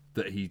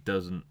that he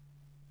dies,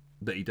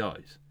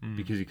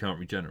 because he can't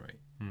regenerate.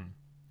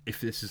 If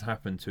this has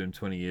happened to him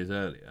 20 years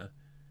earlier,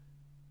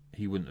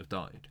 he wouldn't have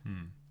died.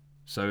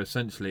 So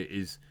essentially, it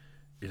is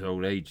his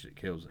old age that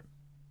kills him.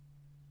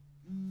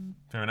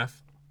 Fair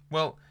enough.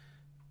 Well,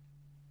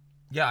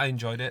 yeah, I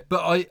enjoyed it.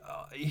 But I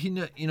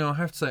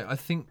have to say, I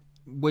think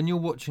when you're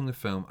watching the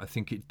film, I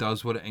think it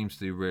does what it aims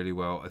to do really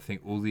well. I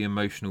think all the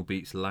emotional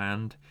beats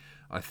land.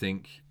 I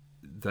think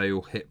they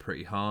all hit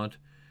pretty hard.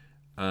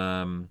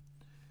 I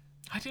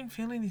didn't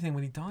feel anything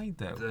when he died,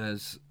 though.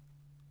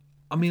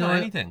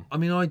 Anything.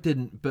 I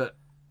didn't, but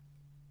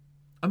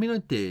I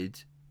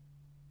did.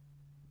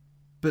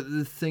 But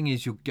the thing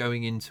is, you're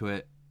going into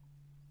it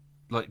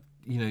like,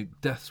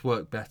 deaths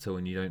work better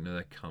when you don't know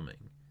they're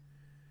coming,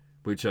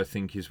 which I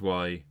think is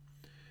why,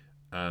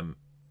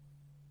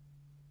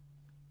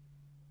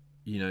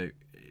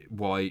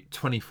 why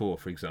 24,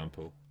 for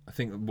example. I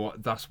think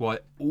that's why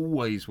it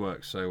always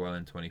works so well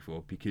in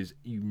 24, because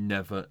you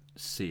never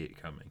see it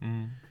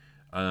coming.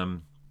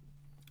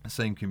 The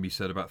same can be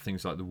said about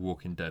things like The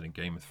Walking Dead and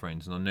Game of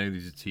Thrones. And I know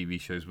these are TV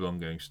shows with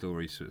ongoing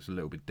stories, so it's a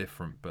little bit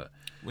different. But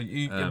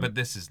but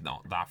this is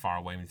not that far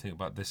away when you think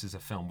about it. This is a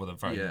film with a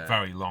very,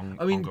 very long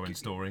ongoing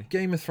story.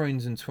 Game of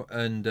Thrones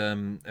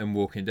and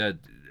Walking Dead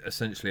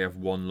essentially have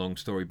one long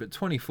story, but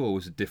 24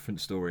 was a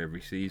different story every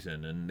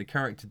season, and the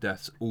character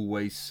deaths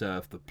always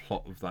served the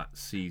plot of that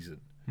season.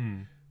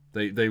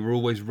 They were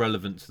always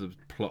relevant to the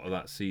plot of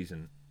that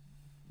season.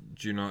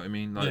 Do you know what I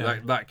mean?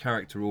 That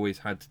character always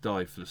had to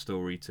die for the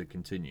story to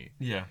continue.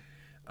 Yeah.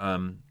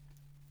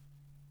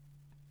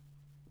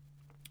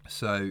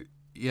 So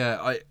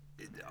yeah,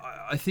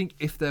 I think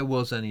if there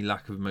was any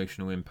lack of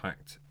emotional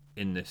impact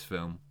in this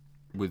film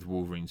with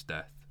Wolverine's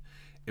death,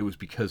 it was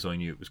because I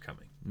knew it was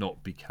coming,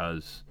 not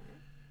because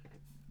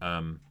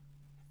it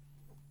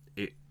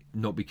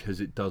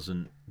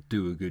doesn't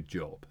do a good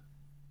job.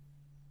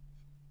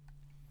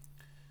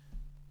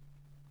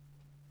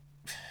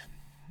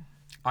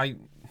 I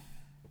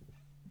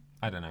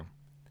don't know.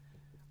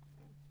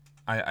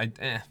 I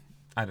don't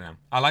know.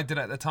 I liked it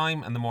at the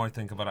time, and the more I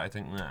think about it, I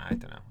think, I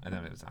don't know. I don't know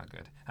if it was that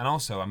good. And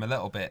also, I'm a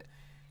little bit...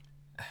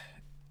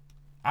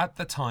 At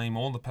the time,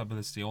 all the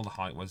publicity, all the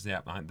hype was,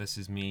 this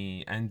is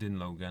me ending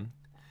Logan.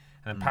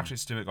 And then Patrick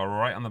Stewart got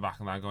right on the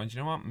back of that going, do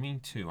you know what? Me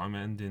too. I'm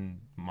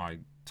ending my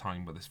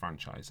time with this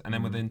franchise. And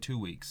then within 2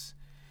 weeks,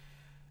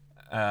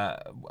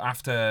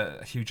 after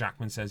Hugh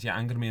Jackman says,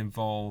 I'm going to be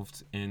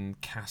involved in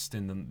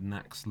casting the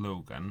next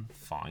Logan,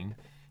 fine.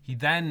 He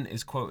then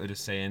is quoted as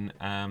saying,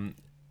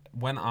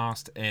 when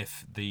asked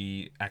if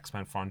the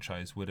X-Men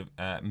franchise would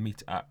have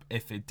meet up,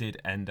 if it did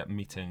end up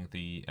meeting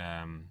the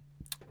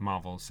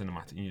Marvel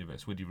Cinematic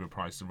Universe, would you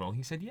reprise the role?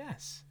 He said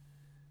yes.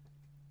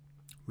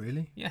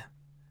 Really? Yeah.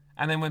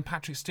 And then when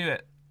Patrick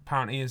Stewart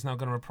apparently is now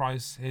going to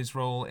reprise his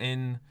role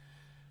in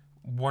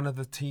one of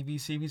the TV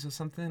series or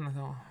something, I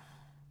thought...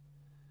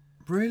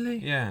 Really?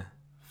 Yeah.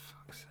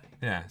 Fuck's sake.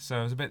 Yeah, so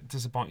I was a bit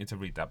disappointed to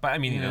read that. But I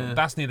mean, you know,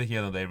 that's neither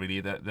here nor there,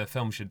 really. The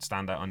film should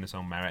stand out on its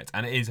own merit.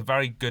 And it is a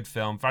very good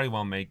film, very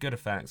well made, good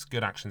effects,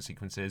 good action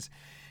sequences.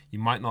 You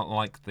might not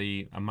like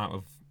the amount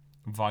of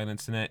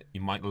violence in it. You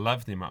might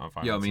love the amount of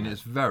violence. Yeah, I mean,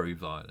 it's very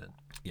violent.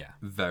 Yeah.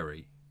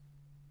 Very.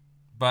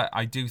 But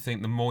I do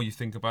think the more you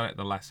think about it,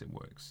 the less it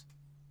works.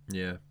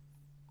 Yeah.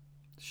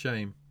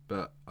 Shame,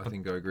 but I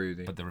think I agree with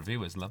you. But the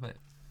reviewers love it.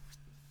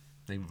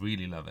 They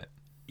really love it.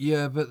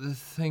 Yeah, but the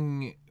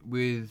thing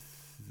with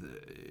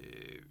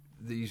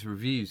these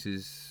reviews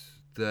is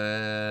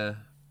they're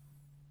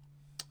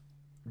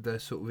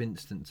sort of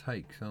instant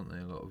takes, aren't they?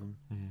 A lot of them.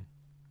 Mm-hmm.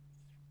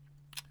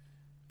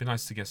 Be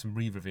nice to get some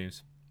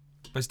re-reviews,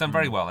 but it's done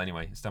very well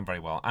anyway. It's done very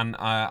well, and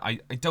I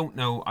don't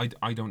know.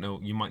 I don't know.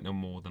 You might know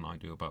more than I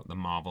do about the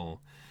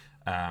Marvel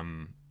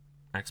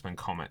X-Men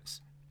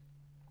comics,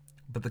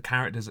 but the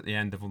characters at the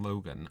end of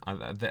Logan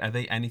are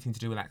they anything to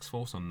do with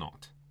X-Force or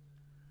not?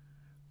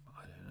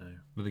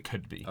 But they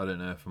could be. I don't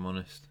know if I'm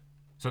honest.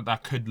 So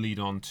that could lead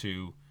on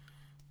to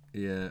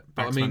but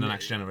X-Men: The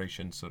Next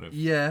Generation, sort of.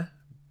 Yeah,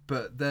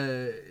 but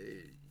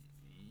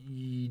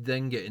you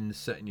then get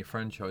setting your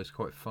franchise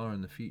quite far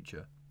in the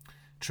future.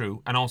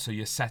 True, and also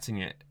you're setting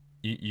it.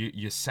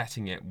 You're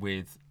setting it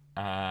with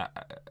a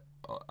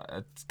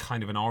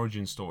kind of an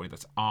origin story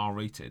that's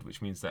R-rated,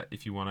 which means that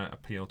if you want to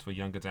appeal to a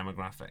younger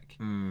demographic,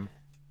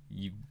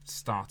 you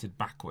started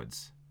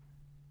backwards.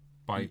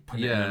 By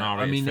putting it in an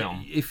R-rated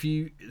film. If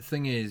you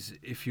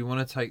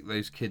want to take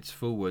those kids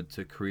forward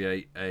to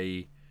create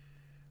a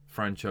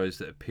franchise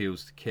that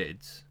appeals to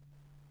kids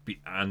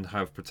and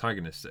have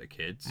protagonists that are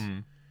kids,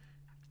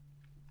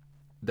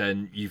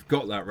 then you've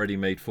got that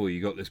ready-made for you.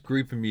 You've got this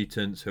group of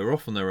mutants who are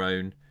off on their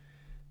own,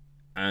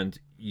 and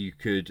you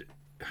could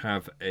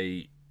have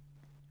a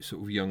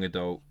sort of young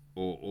adult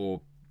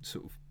or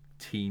sort of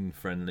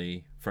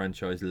teen-friendly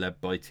franchise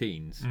led by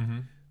teens.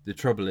 The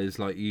trouble is,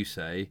 like you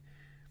say,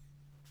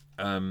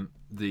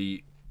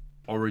 the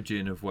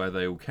origin of where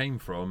they all came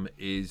from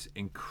is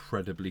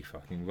incredibly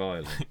fucking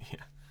violent. Yeah.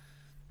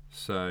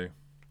 So,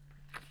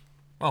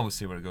 well, we'll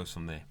see where it goes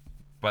from there,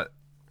 but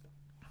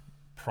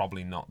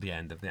probably not the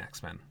end of the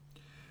X-Men.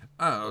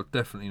 Oh,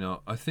 definitely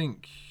not. I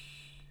think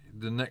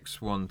the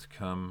next one to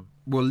come...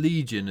 Well,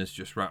 Legion has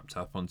just wrapped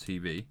up on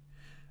TV,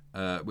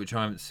 which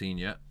I haven't seen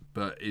yet,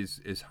 but is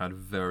had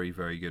very,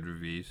 very good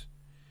reviews.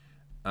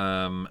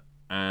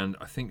 And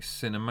I think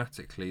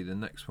cinematically, the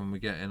next one we're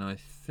getting, I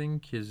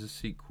think, is a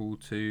sequel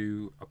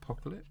to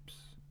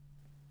Apocalypse.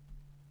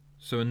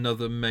 So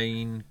another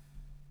main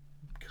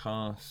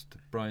cast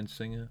Bryan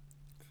Singer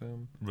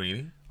film.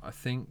 Really? I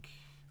think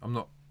I'm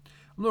not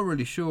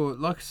really sure.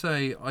 Like I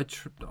say, I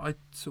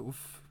sort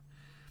of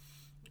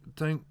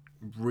don't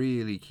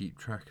really keep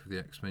track of the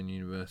X-Men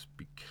universe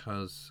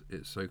because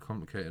it's so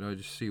complicated. I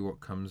just see what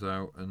comes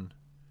out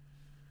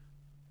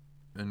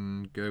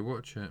and go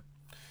watch it.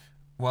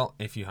 Well,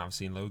 if you have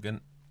seen Logan,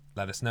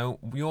 let us know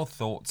your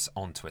thoughts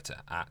on Twitter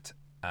at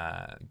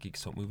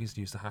Geeks Talk Movies.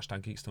 Use the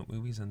hashtag Geeks Talk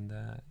Movies, and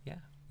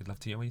we'd love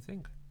to hear what you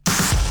think.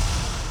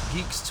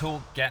 Geeks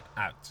Talk Get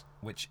Out,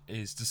 which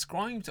is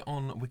described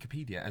on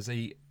Wikipedia as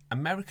a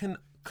American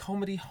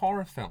comedy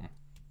horror film.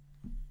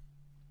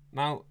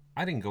 Now,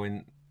 I didn't go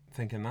in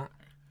thinking that.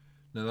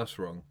 No, that's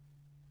wrong.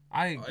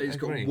 It's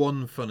got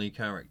one funny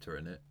character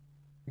in it.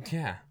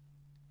 Yeah.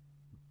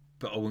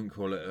 But I wouldn't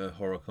call it a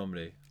horror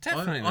comedy.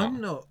 Definitely I'm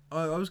not.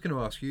 I was going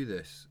to ask you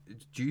this.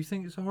 Do you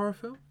think it's a horror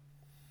film?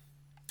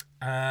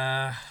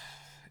 I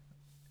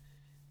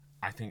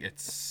think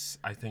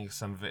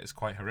some of it is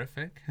quite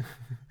horrific.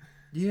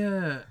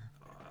 Yeah,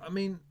 I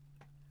mean,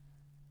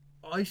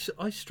 I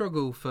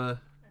struggle for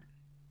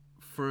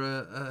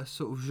a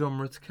sort of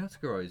genre to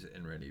categorise it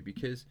in, really,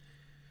 because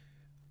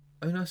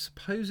I mean, I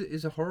suppose it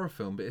is a horror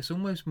film, but it's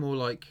almost more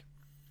like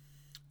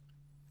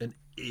an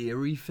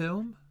eerie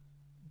film.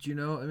 Do you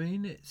know what I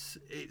mean? It's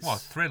well, a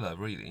thriller,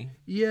 really.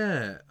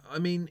 Yeah, I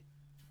mean,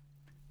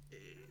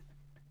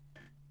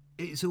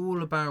 it's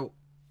all about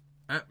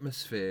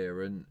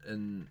atmosphere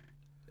and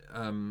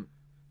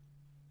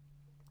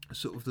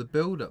sort of the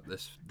build up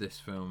this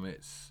film.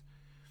 It's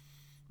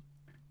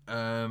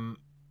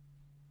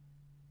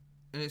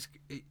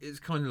it's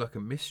kind of like a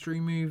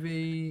mystery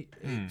movie.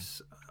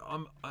 It's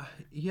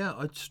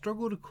I'd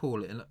struggle to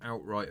call it an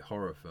outright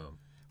horror film.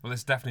 Well,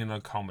 it's definitely not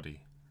a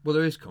comedy. Well,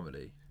 there is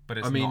comedy. But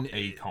it's not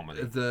a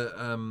comedy.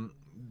 The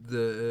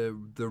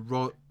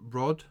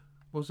Rod,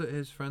 was it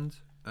his friend?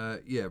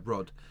 Yeah,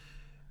 Rod.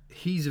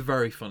 He's a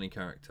very funny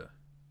character.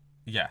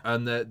 Yeah.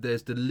 And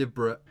there's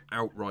deliberate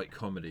outright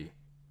comedy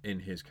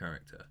in his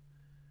character.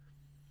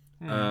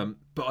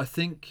 But I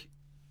think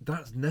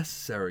that's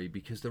necessary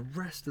because the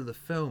rest of the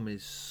film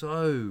is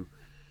so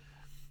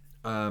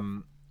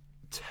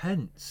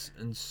tense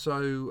and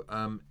so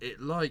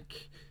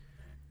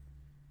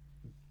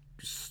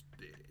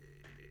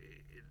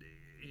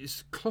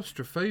it's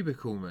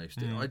claustrophobic almost.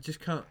 I just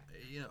can't.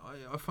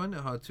 I find it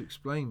hard to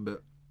explain,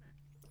 but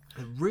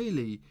it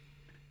really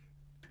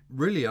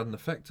had an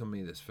effect on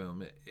me. This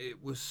film.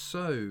 It was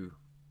so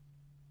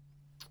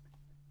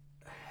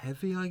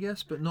heavy, I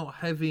guess, but not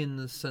heavy in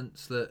the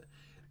sense that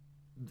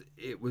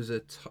it was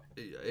a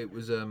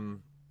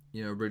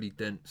really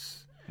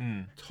dense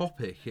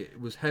topic. It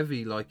was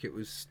heavy, like it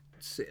was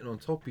sitting on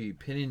top of you,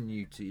 pinning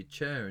you to your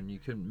chair, and you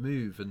couldn't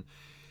move. And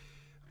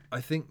I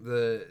think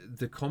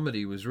the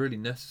comedy was really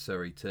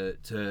necessary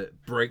to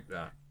break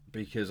that,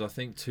 because I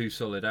think 2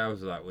 solid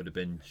hours of that would have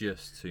been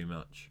just too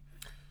much.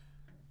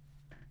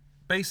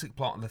 Basic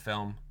plot of the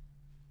film: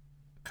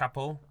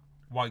 couple,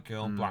 white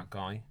girl, black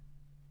guy,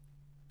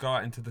 go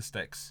out into the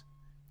sticks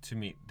to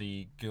meet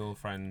the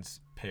girlfriend's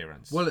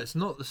parents. Well, it's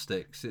not the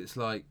sticks. It's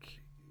like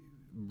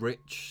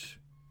rich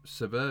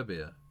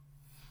suburbia.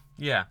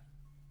 Yeah.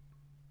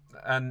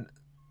 And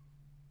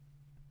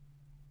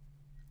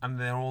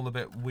they're all a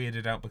bit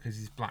weirded out because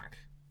he's black.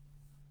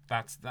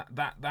 That's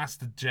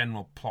the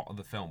general plot of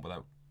the film,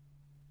 without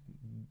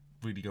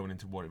really going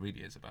into what it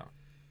really is about.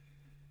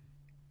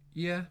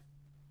 Yeah.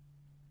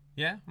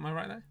 Yeah, am I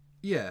right there?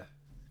 Yeah.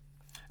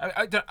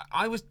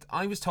 I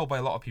was told by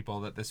a lot of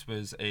people that this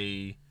was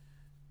a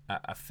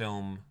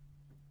film.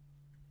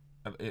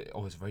 It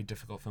was a very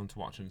difficult film to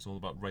watch, and it's all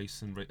about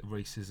race and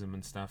racism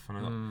and stuff.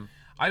 And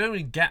I don't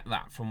really get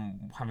that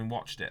from having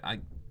watched it. I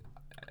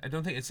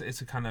don't think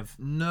it's a kind of.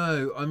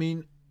 No, I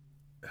mean,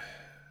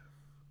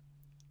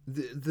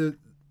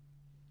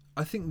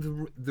 I think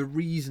the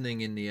reasoning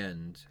in the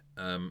end.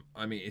 I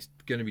mean, it's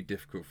going to be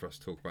difficult for us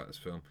to talk about this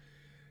film,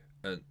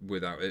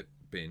 without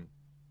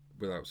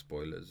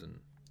spoilers and.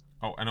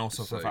 Oh, and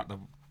also for the fact that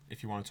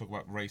if you want to talk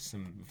about race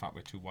and the fact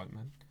we're 2 white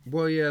men.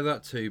 Well, yeah,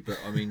 that too. But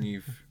I mean,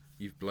 you've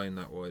blown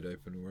that wide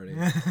open already.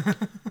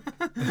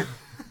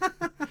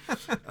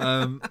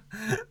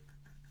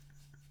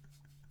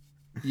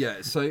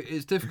 Yeah, so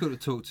it's difficult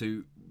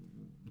to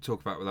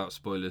talk about without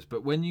spoilers.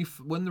 But when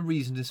the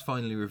reason is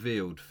finally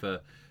revealed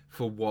for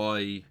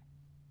why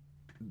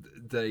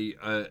they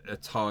are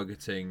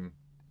targeting,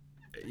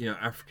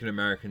 African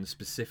Americans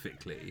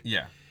specifically.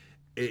 Yeah,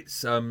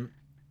 it's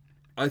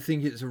I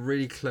think it's a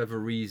really clever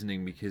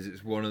reasoning, because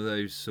it's one of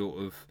those sort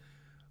of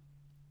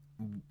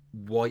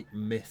white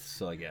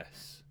myths, I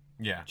guess.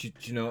 Yeah. Do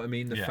you know what I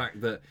mean? The fact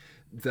that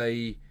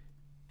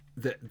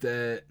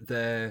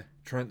they're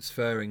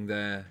transferring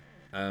their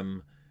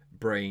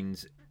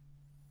brains,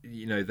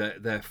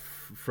 they're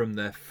from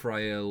their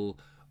frail,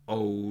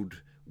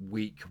 old,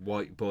 weak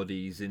white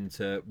bodies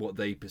into what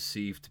they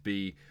perceive to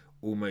be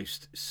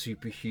almost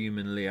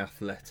superhumanly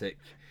athletic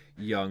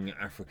young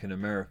African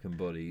American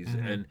bodies.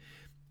 And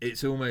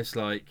it's almost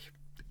like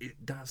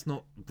that's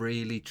not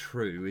really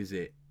true, is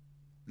it?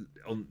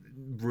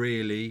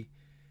 Really,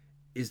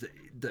 is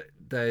that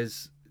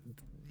there's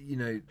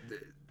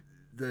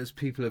there's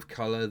people of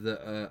color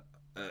that are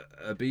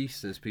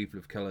obese, there's people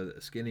of color that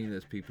are skinny,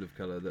 there's people of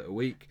color that are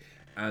weak,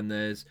 and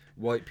there's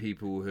white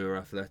people who are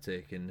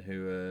athletic and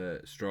who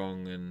are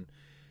strong, and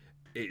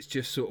it's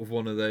just sort of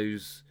one of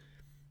those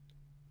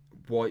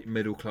white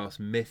middle class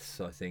myths,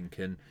 I think.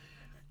 And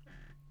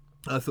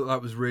I thought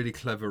that was really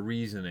clever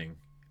reasoning.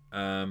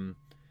 And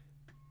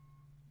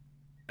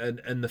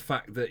the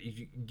fact that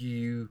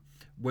you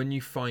when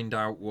you find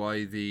out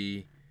why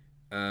the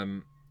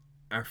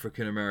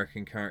African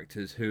American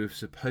characters who have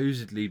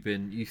supposedly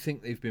been, you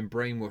think they've been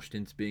brainwashed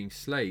into being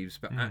slaves,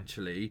 but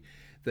actually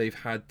they've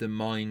had the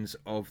minds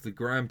of the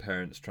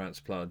grandparents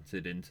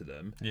transplanted into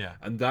them. Yeah.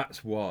 And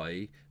that's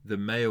why the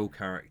male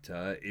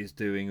character is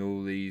doing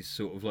all these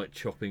sort of like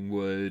chopping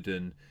wood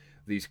and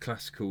these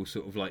classical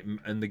sort of like,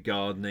 and the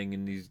gardening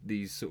and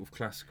these sort of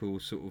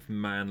classical sort of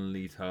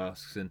manly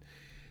tasks, and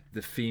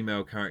the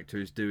female character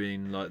is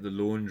doing like the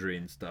laundry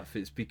and stuff.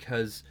 It's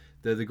because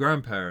they're the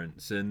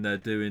grandparents and they're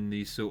doing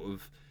these sort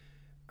of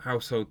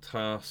household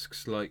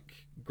tasks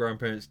like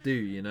grandparents do,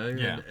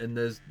 Yeah. and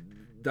there's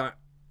that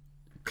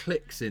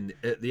clicks in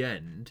at the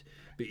end,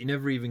 but you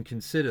never even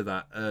consider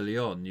that early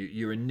on.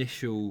 Your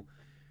initial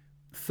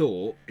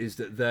thought is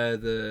that they're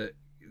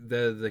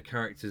the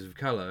characters of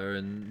color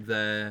and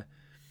they're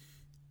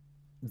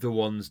the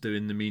ones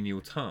doing the menial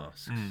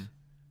tasks.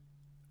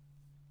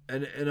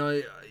 And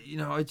I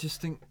just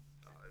think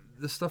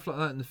the stuff like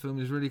that in the film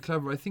is really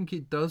clever. I think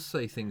it does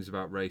say things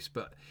about race,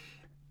 but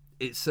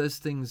it says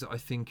things, I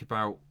think,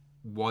 about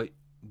white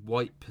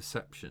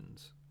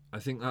perceptions. I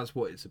think that's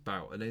what it's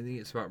about. I don't think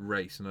it's about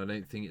race, and I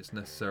don't think it's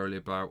necessarily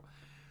about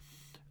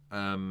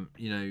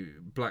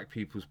black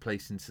people's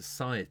place in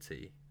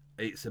society.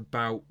 It's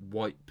about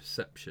white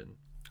perception.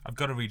 I've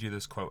got to read you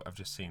this quote I've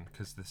just seen,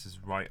 because this is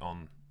right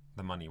on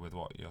the money with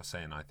what you're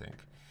saying, I think.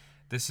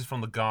 This is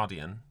from The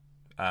Guardian,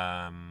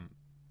 an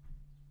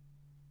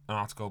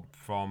article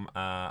from,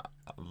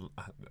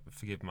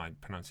 forgive my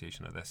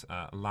pronunciation of this,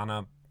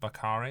 Lana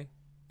Bakare.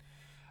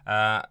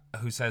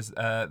 who says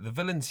the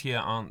villains here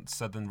aren't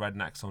southern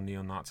rednecks or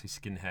neo-Nazi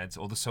skinheads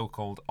or the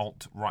so-called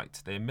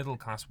alt-right. They're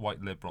middle-class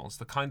white liberals,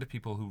 the kind of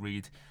people who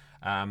read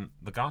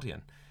The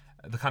Guardian,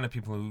 the kind of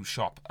people who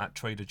shop at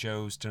Trader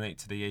Joe's, donate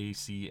to the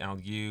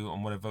ACLU,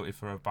 and would have voted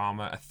for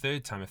Obama a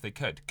third time if they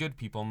could. Good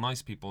people,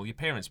 nice people, your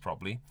parents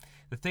probably.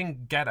 The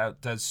thing Get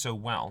Out does so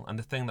well, and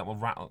the thing that will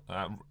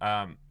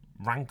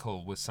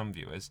rankle with some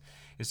viewers,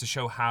 is to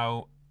show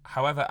how,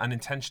 however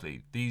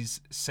unintentionally, these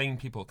same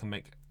people can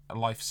make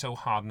life so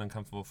hard and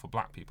uncomfortable for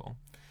black people.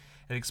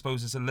 It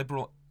exposes a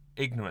liberal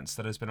ignorance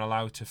that has been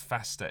allowed to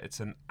fester. It's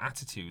an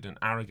attitude and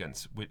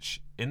arrogance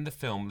which in the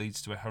film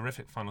leads to a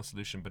horrific final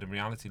solution, but in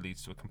reality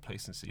leads to a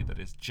complacency that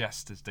is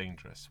just as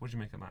dangerous. What do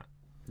you make of that?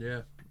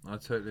 Yeah, I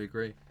totally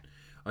agree.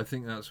 I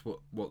think that's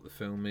what the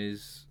film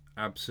is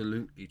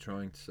absolutely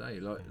trying to say.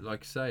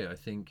 Like I say, I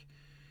think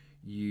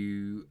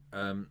you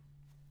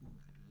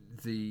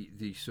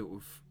the sort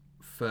of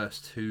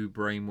first two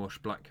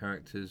brainwashed black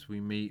characters we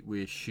meet,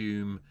 we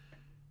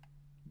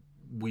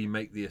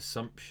make the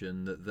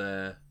assumption that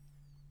they're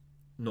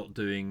not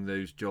doing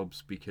those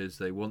jobs because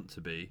they want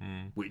to be,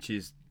 which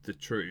is the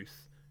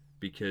truth,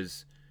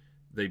 because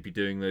they'd be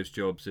doing those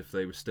jobs if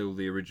they were still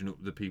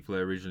the people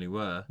they originally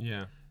were.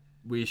 Yeah.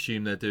 We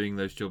assume they're doing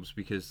those jobs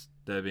because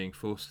they're being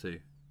forced to.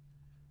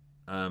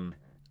 And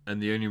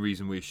the only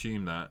reason we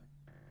assume that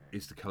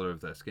is the colour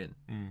of their skin.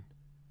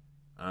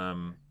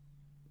 And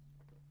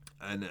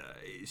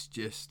it's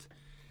just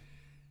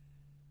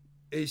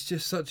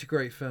such a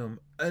great film.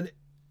 And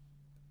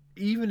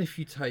even if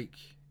you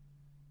take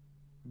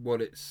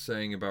what it's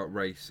saying about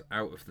race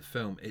out of the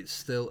film, it's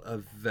still a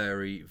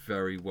very,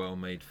 very well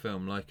made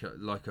film. Like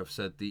I've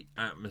said, the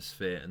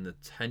atmosphere and the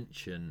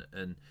tension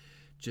and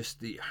just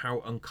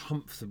how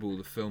uncomfortable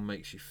the film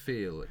makes you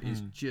feel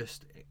is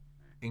just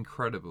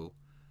incredible.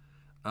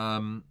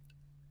 And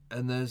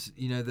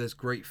there's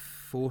great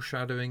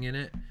foreshadowing in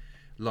it,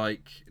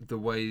 like the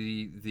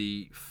way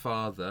the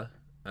father,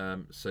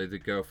 so the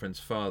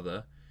girlfriend's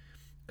father,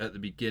 at the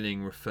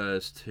beginning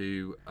refers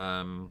to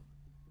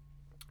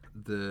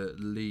the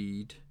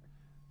lead,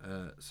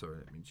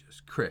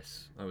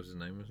 Chris, that was his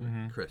name, wasn't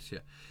it? Chris, yeah.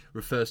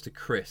 Refers to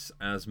Chris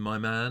as my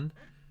man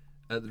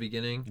at the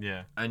beginning.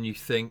 Yeah. And you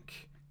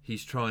think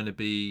he's trying to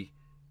be,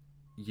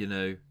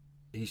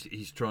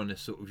 he's trying to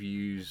sort of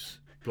use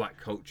black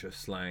culture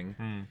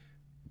slang.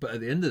 But at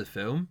the end of the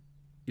film,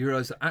 you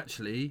realise that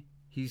actually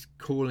he's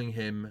calling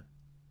him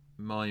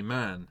my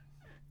man.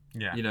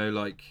 Yeah.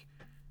 Like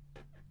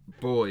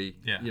boy.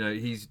 Yeah.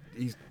 He's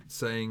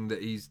saying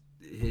that he's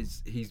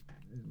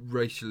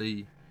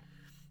racially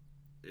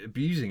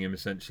abusing him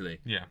essentially.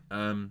 Yeah.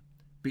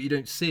 But you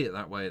don't see it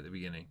that way at the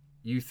beginning.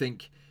 You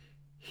think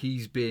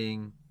he's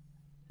being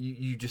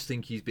you just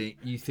think you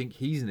think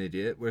he's an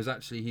idiot, whereas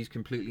actually he's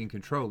completely in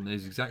control and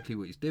knows exactly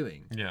what he's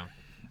doing. Yeah.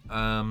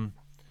 And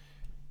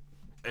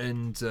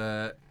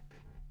the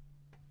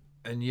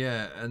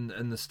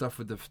stuff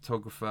with the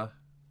photographer,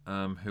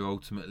 who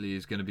ultimately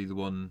is going to be the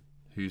one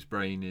whose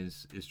brain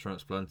is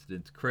transplanted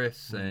into Chris,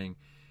 saying,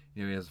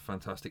 he has a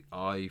fantastic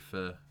eye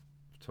for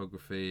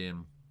photography,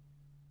 and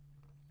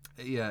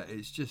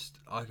it's just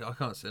I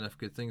can't say enough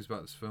good things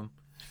about this film.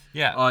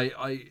 Yeah,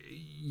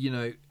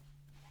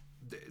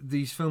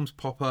 these films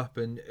pop up,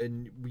 and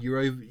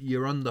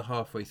you're under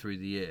halfway through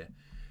the year,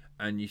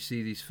 and you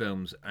see these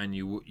films, and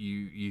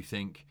you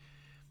think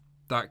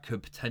that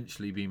could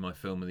potentially be my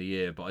film of the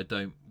year, but I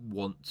don't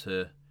want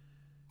to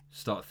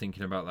start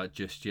thinking about that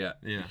just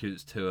yet because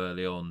it's too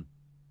early on.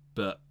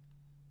 But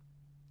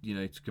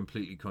to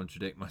completely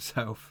contradict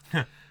myself,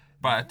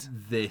 but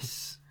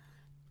this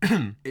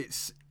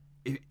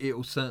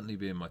it'll certainly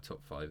be in my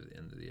top 5 at the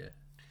end of the year.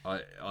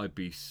 I'd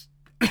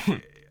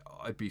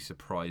be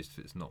surprised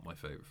if it's not my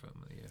favourite film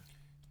of the year.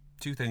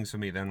 2 things for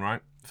me then,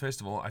 right?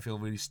 First of all, I feel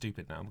really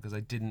stupid now because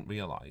I didn't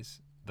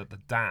realise that the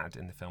dad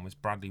in the film is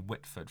Bradley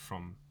Whitford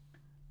from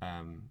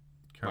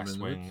West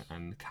Wing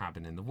and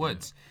Cabin in the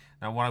Woods.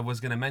 Yeah. Now, what I was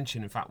going to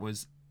mention, in fact,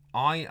 was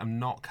I am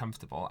not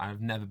comfortable,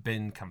 I've never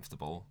been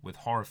comfortable with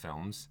horror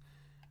films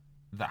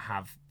that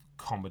have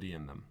comedy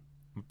in them.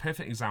 A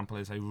perfect example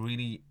is I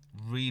really,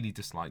 really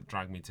dislike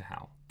Drag Me to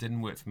Hell.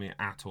 Didn't work for me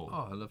at all.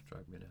 Oh, I love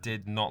Drag Me to Hell.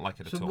 Did not like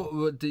it at all.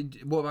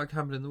 What about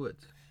Cabin in the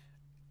Woods?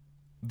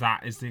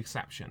 That is the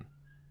exception,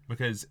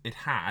 because it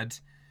had,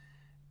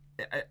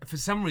 for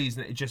some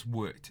reason, it just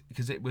worked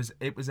because it was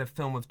a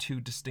film of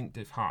 2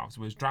 distinctive halves,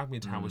 whereas Drag Me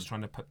to Hell was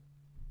trying to put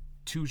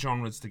 2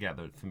 genres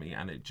together for me,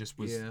 and it just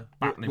was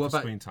battling for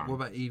screen time. What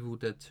about Evil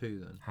Dead 2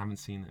 then? Haven't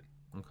seen it.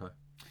 Okay.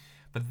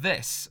 But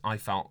this, I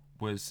felt,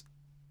 was,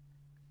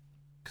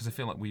 because I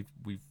feel like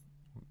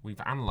we've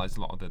analysed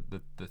a lot of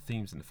the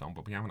themes in the film,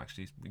 but we haven't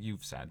actually,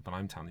 you've said, but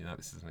I'm telling you that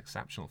this is an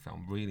exceptional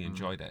film. Really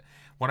enjoyed it.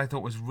 What I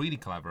thought was really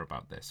clever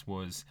about this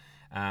was,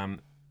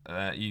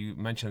 you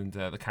mentioned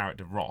the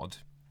character Rod.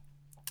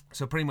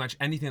 So pretty much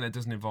anything that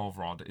doesn't involve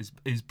Rod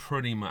is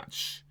pretty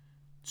much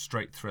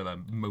straight thriller,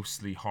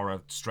 mostly horror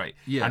straight.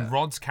 Yeah. And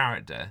Rod's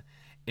character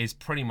is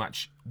pretty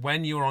much,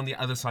 when you're on the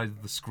other side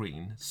of the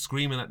screen,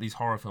 screaming at these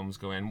horror films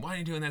going, why are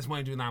you doing this, why are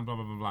you doing that, blah,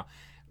 blah, blah, blah.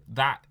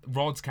 that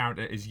Rod's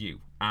character is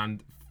you,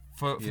 and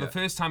for the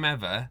first time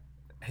ever,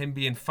 him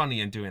being funny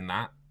and doing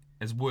that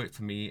has worked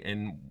for me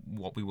in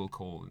what we will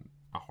call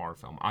a horror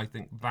film. I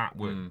think that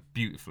worked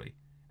beautifully.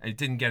 It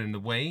didn't get in the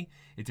way.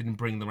 It didn't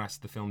bring the rest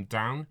of the film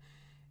down.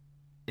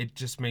 It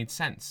just made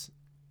sense.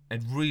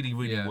 It really,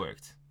 really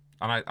worked.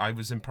 And I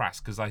was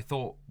impressed because I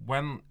thought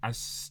when I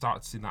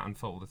started seeing that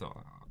unfold, I thought,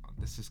 oh,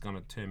 this is going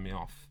to turn me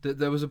off.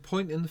 There was a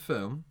point in the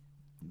film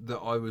that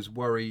I was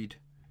worried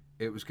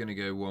it was going to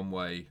go one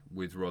way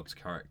with Rod's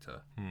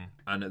character.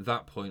 And at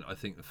that point, I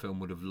think the film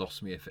would have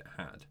lost me if it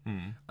had.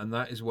 And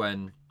that is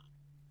when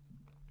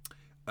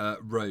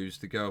Rose,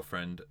 the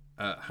girlfriend,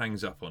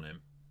 hangs up on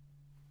him.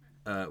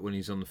 When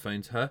he's on the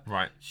phone to her.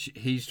 Right.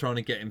 He's trying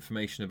to get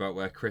information about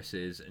where Chris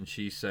is, and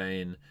she's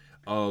saying,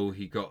 oh,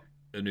 he got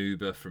an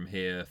Uber from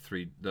here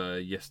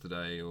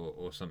yesterday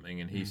or something,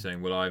 and he's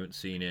saying, well, I haven't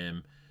seen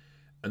him.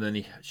 And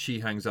then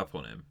she hangs up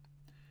on him.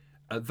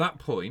 At that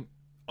point,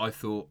 I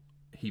thought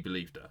he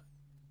believed her.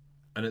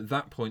 And at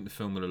that point, the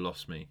film would have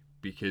lost me,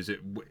 because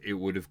it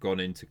would have gone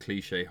into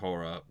cliche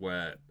horror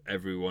where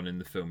everyone in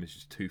the film is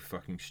just too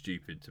fucking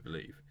stupid to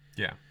believe.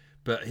 Yeah.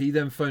 But he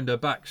then phoned her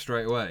back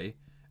straight away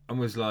and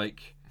was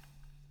like,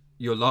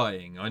 you're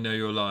lying. I know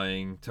you're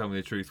lying. Tell me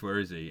the truth. Where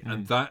is he?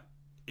 And that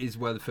is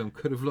where the film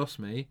could have lost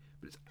me,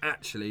 but it's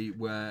actually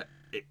where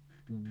it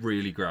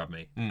really grabbed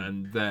me.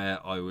 And there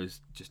I was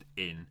just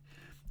in.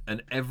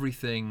 And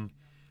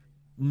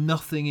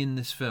nothing in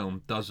this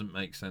film doesn't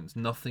make sense.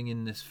 Nothing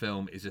in this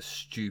film is a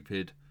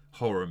stupid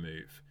horror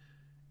move.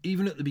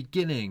 Even at the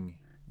beginning,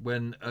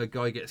 when a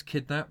guy gets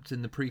kidnapped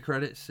in the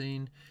pre-credits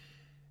scene,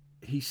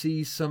 he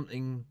sees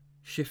something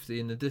shifty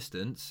in the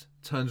distance,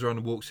 turns around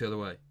and walks the other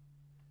way.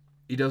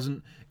 He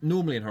doesn't.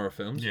 Normally in horror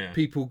films,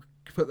 people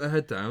put their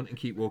head down and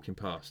keep walking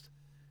past.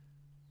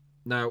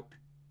 Now,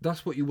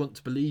 that's what you want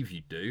to believe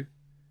you'd do,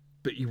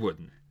 but you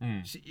wouldn't.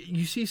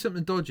 You see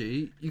something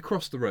dodgy, you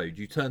cross the road,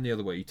 you turn the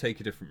other way, you take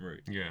a different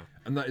route. Yeah.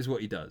 And that is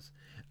what he does.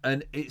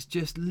 And it's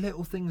just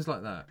little things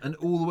like that. And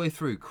all the way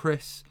through,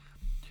 Chris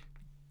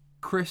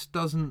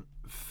doesn't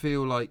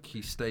feel like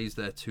he stays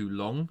there too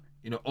long.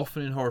 You know,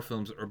 often in horror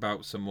films that are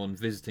about someone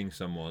visiting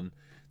someone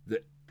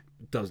that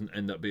doesn't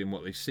end up being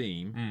what they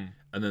seem,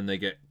 and then they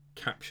get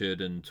captured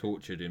and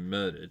tortured and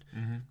murdered.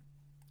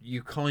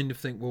 You kind of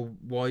think, well,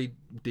 why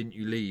didn't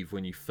you leave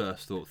when you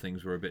first thought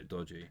things were a bit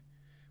dodgy?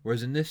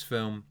 Whereas in this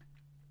film,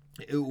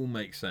 it all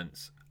makes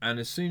sense. And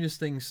as soon as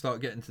things start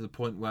getting to the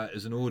point where,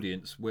 as an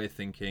audience, we're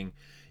thinking,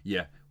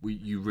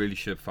 you really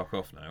should fuck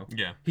off now.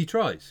 Yeah. He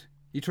tries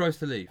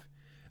to leave.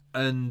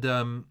 And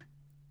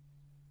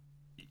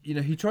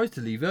he tries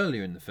to leave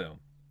earlier in the film,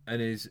 and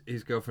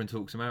his girlfriend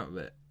talks him out of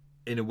it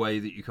in a way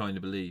that you kind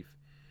of believe.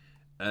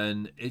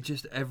 And it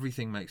just,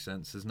 everything makes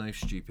sense. There's no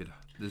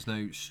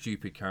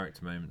stupid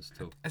character moments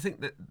at all. I think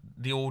that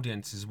the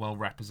audience is well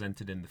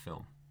represented in the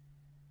film,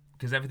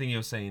 because everything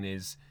you're saying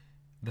is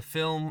the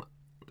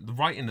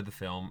writing of the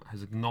film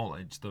has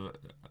acknowledged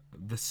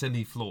the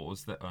silly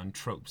flaws and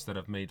tropes that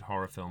have made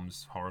horror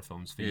films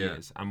for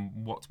years. And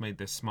what's made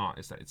this smart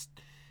is that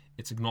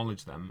it's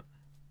acknowledged them,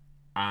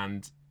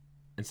 and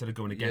instead of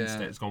going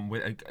against it, it's gone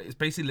with. It's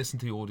basically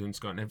listened to the audience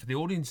going. If the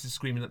audience is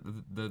screaming at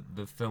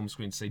the film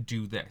screen to say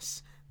do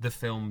this, the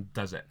film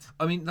does it.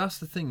 I mean, that's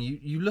the thing.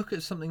 You look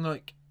at something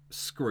like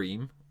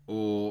Scream,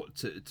 or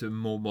to a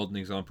more modern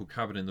example,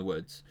 Cabin in the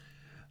Woods.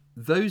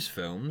 Those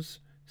films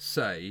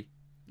say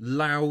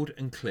loud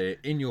and clear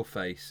in your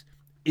face,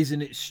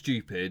 isn't it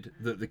stupid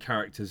that the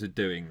characters are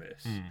doing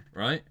this,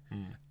 right?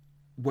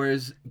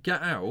 Whereas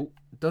Get Out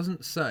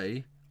doesn't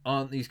say,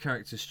 aren't these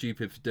characters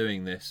stupid for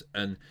doing this,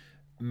 and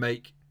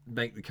make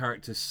the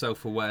characters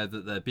self-aware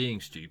that they're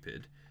being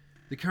stupid.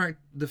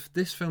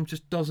 This film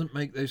just doesn't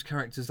make those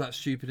characters that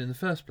stupid in the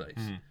first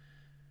place.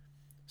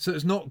 So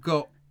it's not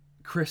got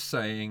Chris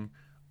saying,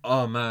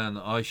 oh man,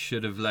 I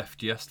should have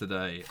left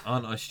yesterday,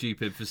 aren't I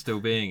stupid for still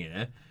being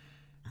here?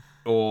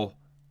 Or,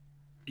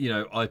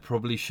 I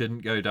probably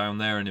shouldn't go down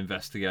there and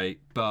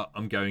investigate, but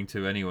I'm going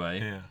to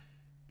anyway.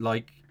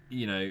 Like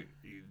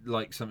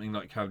something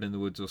like Cabin in the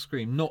Woods or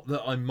Scream. Not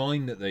that I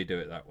mind that they do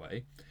it that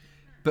way,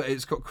 but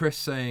it's got Chris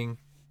saying,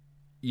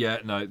 yeah,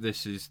 no,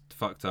 this is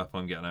fucked up,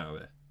 I'm getting out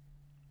of it.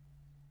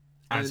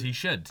 As he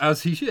should,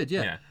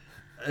 yeah.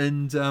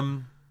 And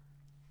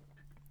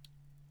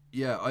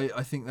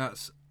I think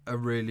that's a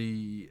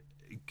really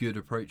good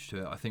approach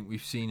to it. I think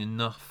we've seen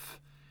enough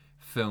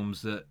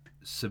films that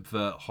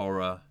subvert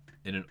horror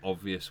in an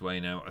obvious way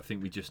now. I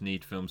think we just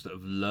need films that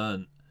have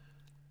learnt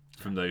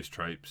from those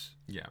tropes,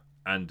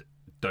 and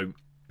don't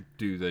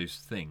do those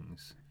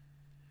things.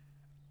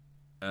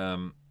 It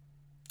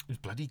was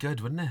bloody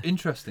good, wasn't it?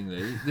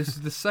 Interestingly, this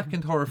is the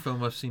second horror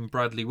film I've seen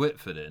Bradley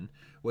Whitford in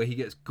where he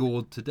gets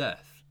gored to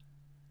death.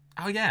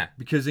 Oh yeah,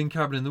 because in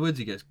Cabin in the Woods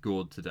he gets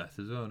gored to death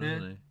as well,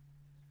 doesn't he?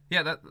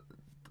 Yeah, that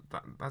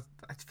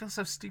I feel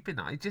so stupid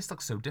now. It just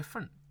looks so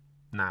different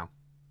now.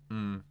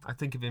 I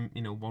think of him,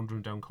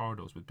 wandering down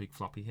corridors with big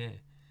floppy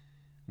hair.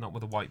 not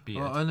with a white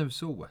beard. I never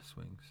saw West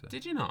Wing. So.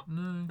 Did you not?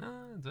 No.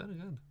 It's very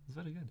good. It's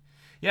very good.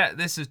 Yeah,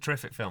 this is a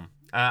terrific film,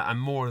 and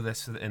more of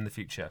this in the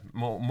future.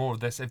 More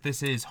of this. If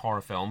this is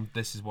horror film,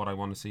 this is what I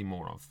want to see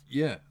more of.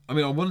 Yeah, I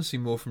mean, I want to see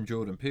more from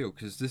Jordan Peele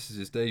because this is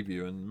his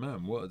debut, and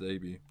man, what a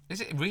debut! Is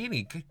it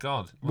really? Good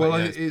God! Well,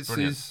 yeah,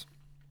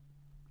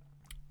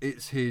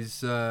 it's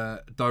his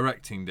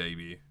directing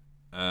debut.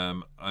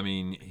 I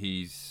mean,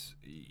 he's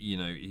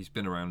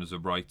been around as a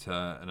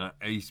writer and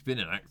he's been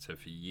an actor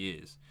for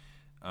years,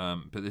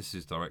 but this is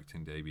his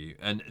directing debut,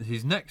 and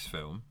his next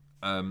film.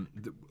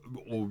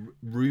 Or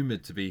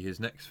rumoured to be his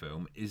next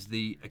film, is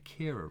the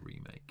Akira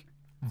remake.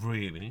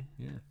 Really?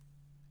 Yeah.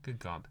 Good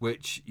God.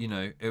 Which,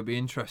 it'll be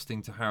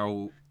interesting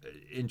to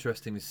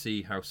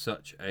see how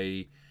such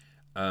a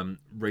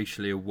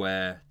racially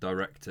aware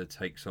director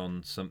takes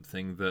on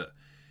something that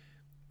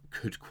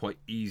could quite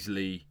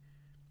easily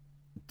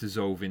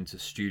dissolve into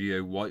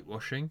studio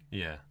whitewashing.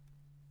 Yeah.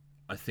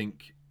 I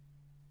think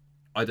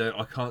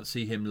I can't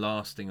see him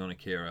lasting on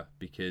Akira,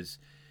 because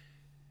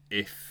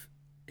if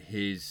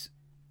his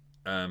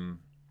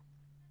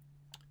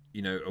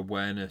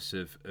awareness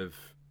of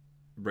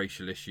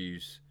racial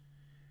issues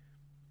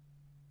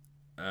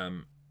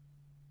are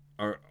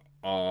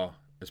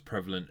as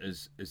prevalent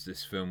as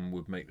this film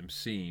would make them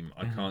seem,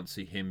 I can't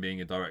see him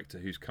being a director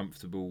who's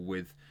comfortable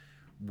with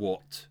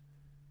what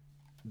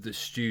the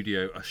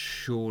studio are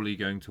surely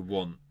going to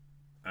want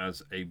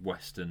as a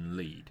Western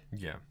lead.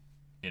 Yeah.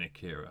 In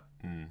Akira.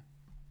 Could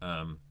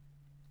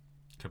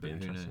be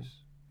interesting.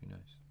 Who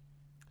knows?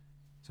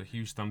 So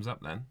huge thumbs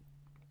up then.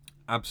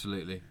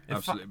 Absolutely.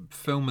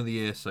 Film of the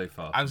year so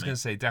far. I was going to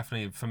say,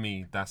 definitely for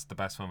me, that's the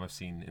best film I've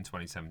seen in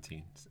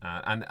 2017.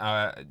 And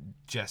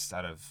just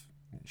out of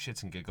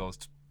shits and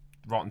giggles,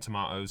 Rotten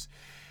Tomatoes,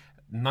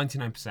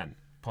 99%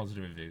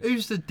 positive reviews.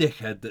 Who's the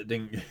dickhead that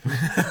didn't?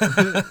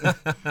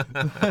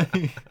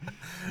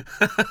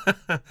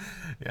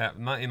 Yeah,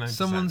 99%.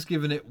 Someone's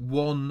given it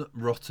one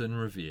rotten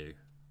review.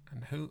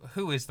 And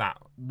who is that?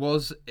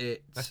 Was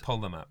it? Let's pull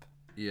them up.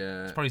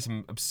 Yeah. It's probably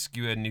some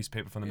obscure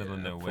newspaper from the middle of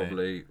nowhere.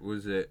 Probably.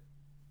 Was it?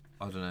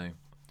 I don't know.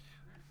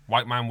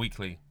 White Man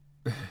Weekly.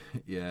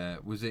 Yeah.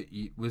 Was it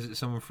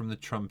someone from the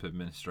Trump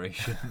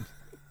administration?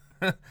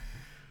 Do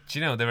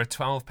you know there are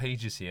 12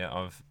 pages here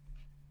of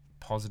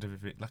positive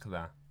reviews? Look at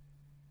that.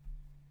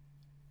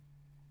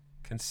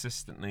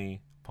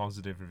 Consistently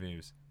positive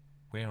reviews.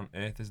 Where on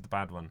earth is the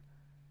bad one?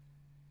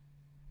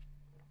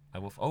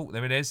 Oh,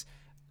 there it is.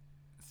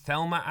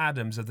 Thelma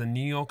Adams of the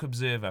New York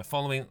Observer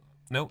following...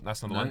 No,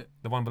 that's not the one.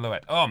 The one below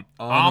it.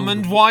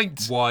 Almond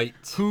White.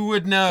 Who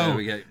would know? There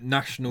we go.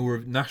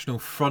 National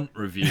Front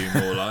Review,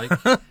 more like.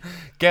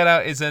 Get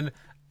Out is an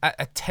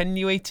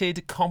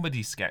attenuated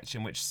comedy sketch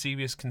in which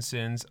serious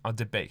concerns are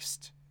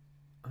debased.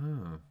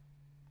 Oh.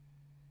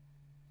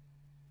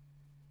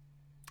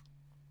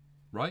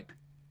 Right.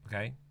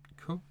 Okay.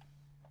 Cool.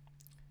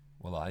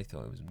 Well, I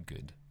thought it was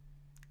good.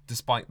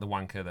 Despite the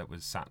wanker that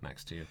was sat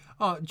next to you.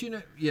 Oh, do you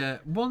know... Yeah,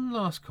 one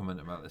last comment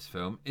about this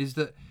film is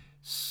that,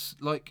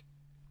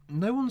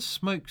 no one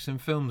smokes in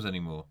films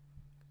anymore.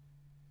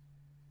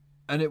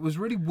 And it was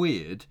really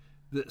weird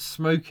that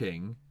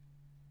smoking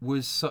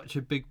was such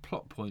a big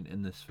plot point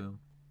in this film.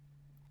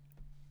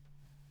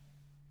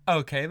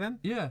 Okay, then.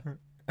 Yeah.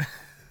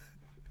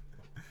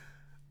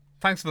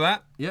 Thanks for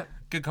that. Yeah.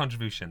 Good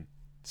contribution.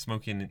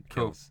 Smoking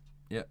kills.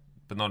 Cool. Yeah.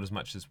 But not as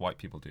much as white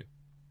people do.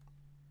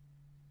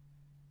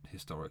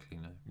 Historically,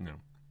 no. No.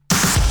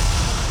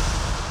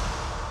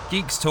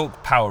 Geeks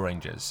Talk Power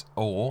Rangers,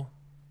 or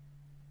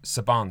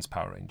Saban's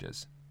Power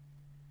Rangers.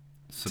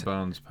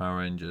 Saban's Power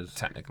Rangers.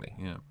 Technically.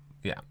 Yeah.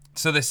 Yeah.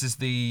 So this is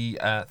the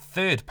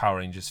third Power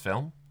Rangers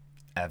film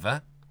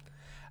ever.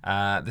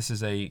 This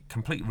is a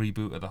complete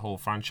reboot of the whole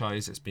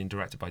franchise. It's been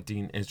directed by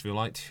Dean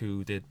Israelite,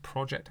 who did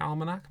Project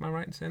Almanac. Am I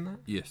right in saying that?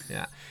 Yes.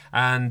 Yeah.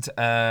 And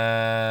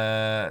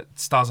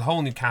stars a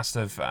whole new cast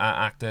of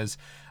actors,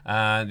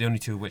 the only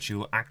two of which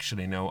you'll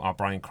actually know are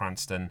Bryan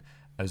Cranston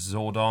as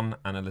Zordon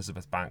and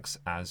Elizabeth Banks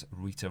as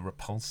Rita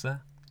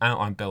Repulsa. And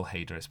I'm Bill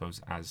Hader, I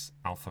suppose, as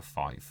Alpha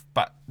 5.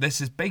 But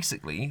this is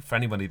basically, for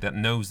anybody that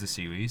knows the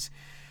series,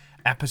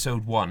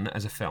 episode 1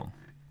 as a film.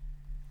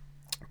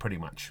 Pretty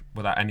much,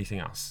 without anything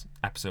else.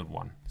 Episode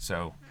 1.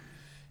 So,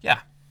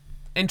 yeah.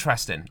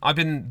 Interesting. I've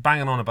been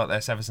banging on about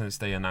this ever since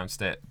they announced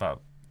it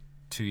about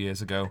 2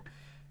 years ago.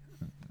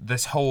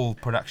 This whole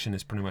production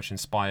is pretty much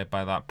inspired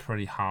by that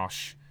pretty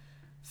harsh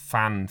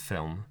fan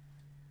film,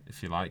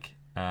 if you like,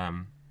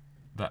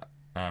 that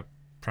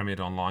premiered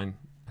online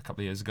a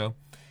couple of years ago.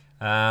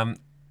 And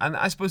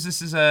I suppose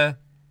this is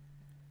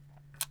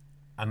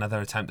another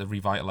attempt at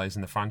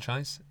revitalising the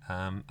franchise.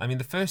 I mean,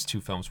 the first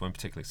two films weren't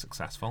particularly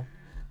successful.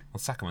 Well, the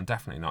second one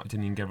definitely not. It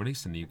didn't even get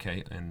released in the UK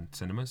in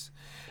cinemas.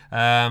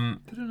 Did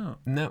it not?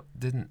 No,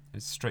 didn't.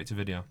 It's straight to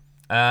video.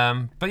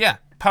 But yeah,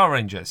 Power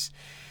Rangers.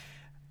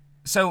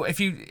 So if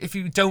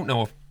you don't know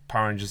what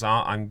Power Rangers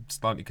are, I'm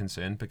slightly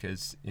concerned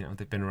because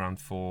they've been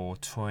around for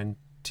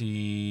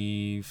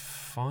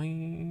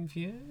 25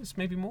 years,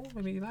 maybe more,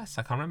 maybe less.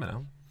 I can't remember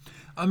now.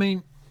 I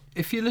mean,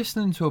 if you're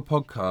listening to a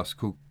podcast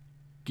called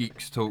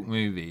Geeks Talk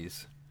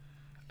Movies,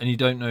 and you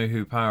don't know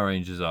who Power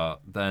Rangers are,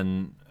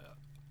 then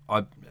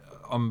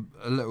I'm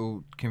a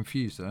little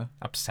confused there.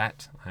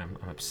 Upset. I'm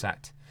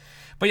upset.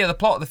 But yeah, the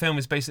plot of the film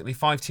is basically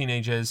 5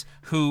 teenagers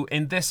who,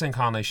 in this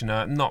incarnation,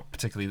 are not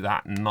particularly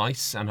that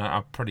nice and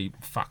are pretty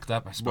fucked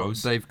up, I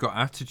suppose. Well, they've got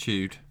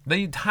attitude.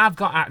 They have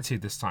got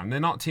attitude this time.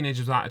 They're not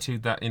teenagers with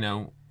attitude that,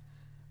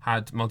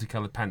 had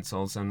multicolored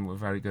pencils and were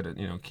very good at,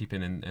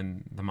 keeping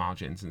in the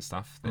margins and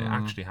stuff. They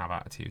actually have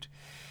attitude.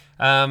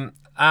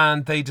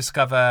 And they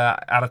discover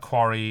at a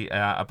quarry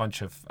a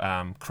bunch of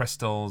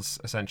crystals,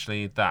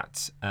 essentially,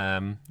 that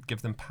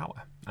give them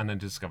power. And then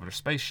discover a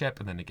spaceship,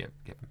 and then they get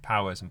them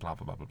powers and blah,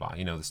 blah, blah, blah, blah.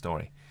 You know the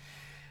story.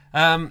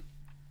 What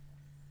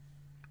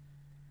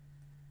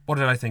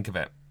did I think of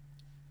it?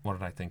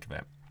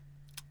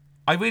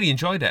 I really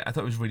enjoyed it. I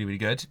thought it was really, really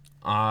good.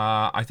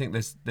 I think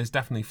there's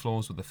definitely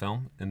flaws with the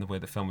film in the way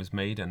the film was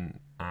made, and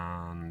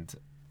I'm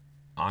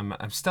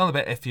still a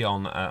bit iffy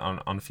on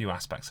a few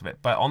aspects of it.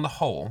 But on the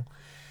whole,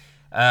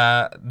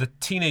 the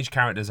teenage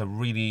characters are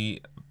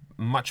really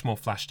much more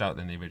fleshed out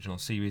than the original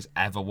series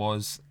ever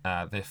was.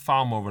 They're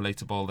far more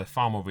relatable. They're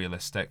far more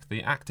realistic.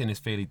 The acting is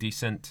fairly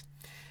decent.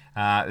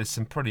 There's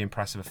some pretty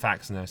impressive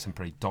effects, and there's some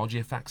pretty dodgy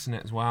effects in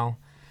it as well.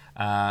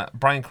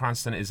 Bryan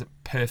Cranston is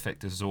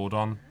perfect as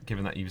Zordon,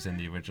 given that he was in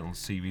the original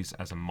series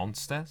as a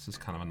monster. So it's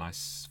kind of a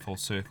nice full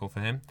circle for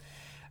him.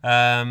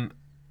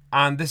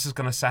 And this is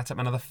going to set up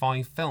another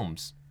 5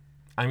 films.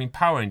 I mean,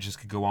 Power Rangers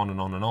could go on and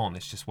on and on.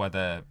 It's just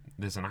whether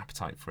there's an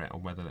appetite for it or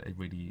whether it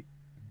really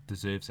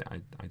deserves it.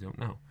 I don't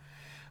know.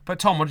 But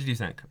Tom, what did you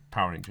think?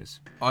 Power Rangers.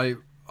 I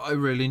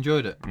really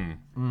enjoyed it.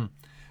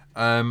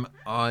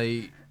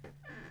 I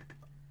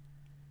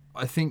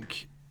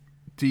think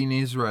Dean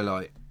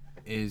Israelite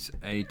is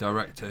a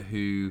director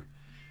who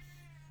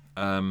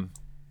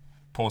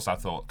pause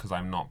that thought because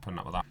I'm not putting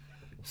up with that.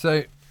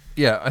 So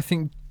yeah, I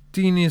think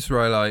Dean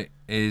Israelite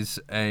is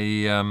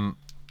a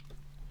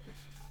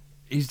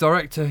he's a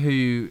director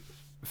who,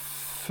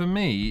 for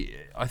me,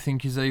 I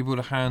think is able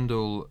to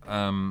handle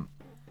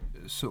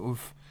sort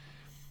of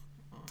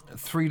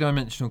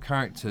 3-dimensional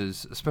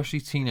characters, especially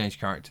teenage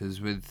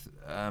characters, with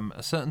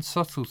a certain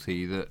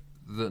subtlety that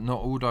not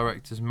all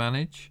directors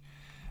manage.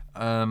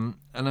 And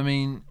I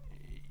mean,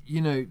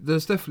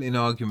 there's definitely an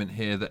argument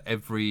here that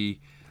every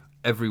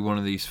one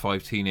of these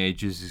 5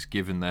 teenagers is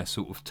given their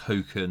sort of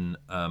token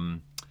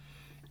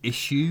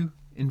issue,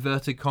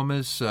 inverted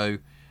commas. So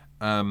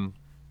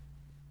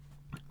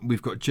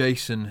we've got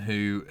Jason,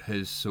 who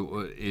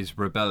is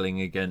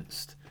rebelling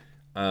against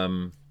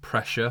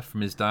pressure from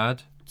his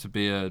dad to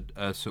be a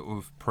sort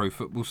of pro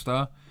football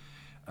star.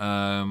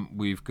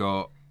 We've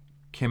got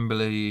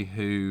Kimberly,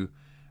 who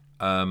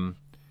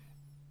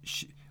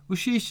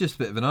she's just a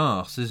bit of an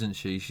arse, isn't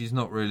she? She's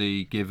not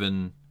really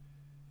given.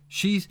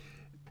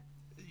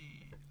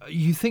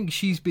 You think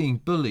she's being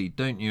bullied,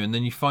 don't you? And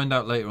then you find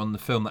out later on in the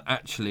film that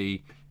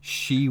actually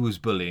she was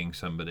bullying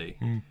somebody,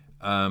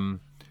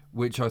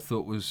 which I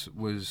thought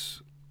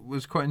was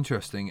quite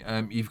interesting.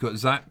 You've got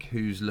Zach,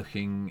 who's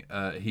looking.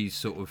 He's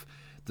sort of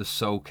the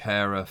sole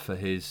carer for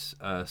his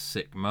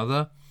sick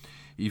mother.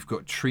 You've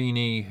got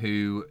Trini,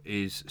 who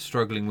is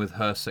struggling with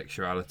her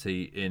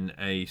sexuality in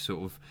a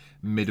sort of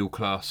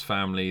middle-class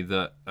family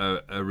that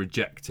are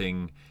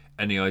rejecting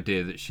any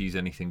idea that she's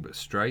anything but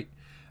straight.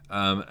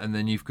 And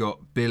then you've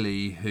got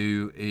Billy,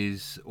 who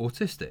is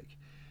autistic.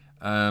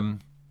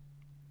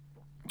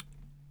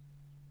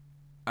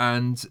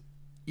 And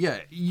yeah,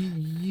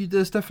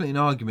 there's definitely an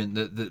argument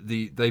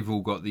that they've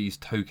all got these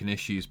token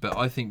issues, but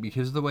I think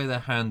because of the way they're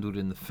handled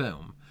in the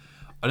film,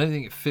 I don't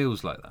think it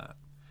feels like that.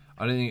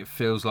 I don't think it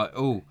feels like,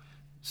 oh,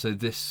 so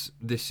this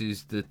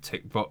is the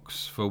tick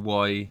box for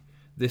why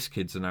this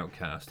kid's an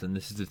outcast, and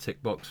this is the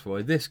tick box for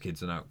why this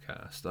kid's an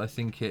outcast. I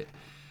think it,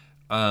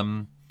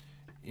 I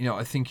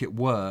think it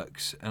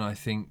works, and I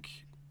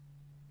think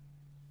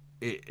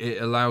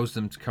it allows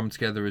them to come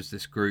together as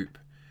this group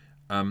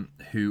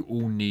who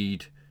all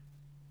need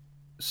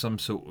some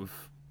sort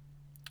of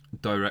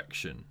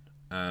direction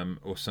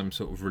or some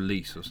sort of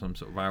release or some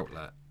sort of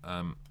outlet,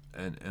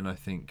 and I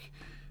think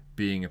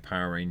being a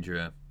Power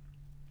Ranger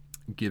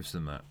gives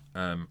them that.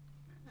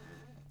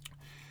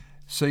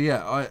 So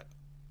yeah,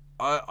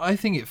 I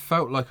think it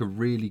felt like a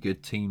really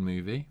good teen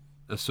movie,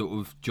 a sort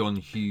of John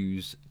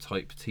Hughes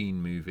type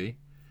teen movie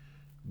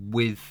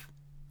with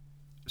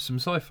some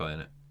sci-fi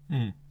in it.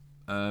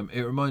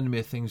 It reminded me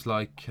of things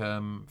like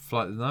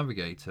Flight of the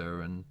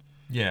Navigator, and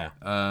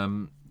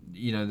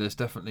there's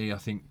definitely, I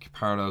think,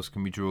 parallels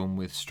can be drawn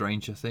with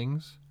Stranger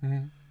Things.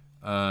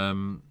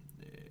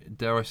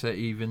 Dare I say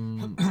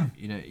even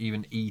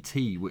even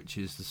E.T., which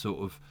is the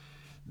sort of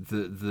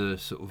the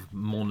sort of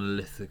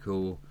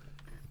monolithical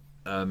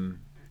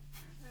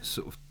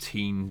sort of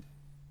teen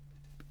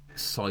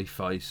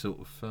sci-fi sort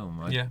of film.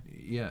 I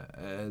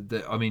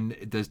mean,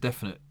 there's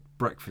definite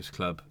Breakfast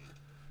Club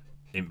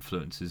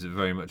influences. It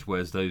very much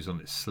wears those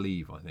on its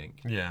sleeve, I think.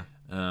 Yeah.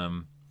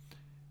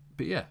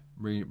 But yeah,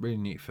 really, really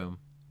neat film.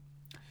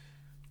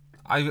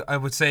 I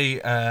would say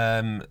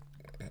I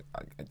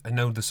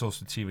know the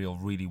source material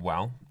really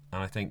well,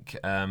 and I think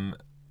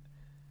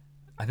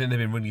I think they've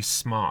been really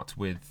smart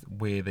with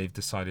where they've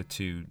decided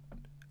to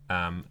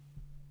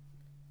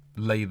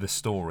lay the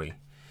story.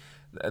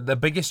 The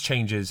biggest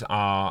changes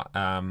are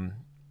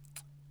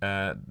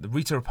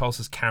Rita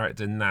Repulsa's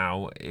character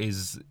now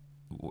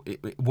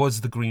it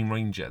was the Green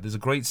Ranger. There's a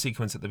great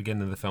sequence at the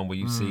beginning of the film where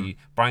you see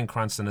Bryan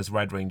Cranston as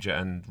Red Ranger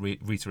and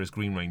Rita as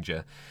Green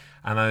Ranger,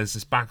 and there's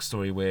this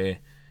backstory where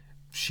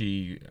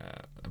she,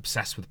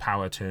 obsessed with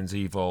power, turns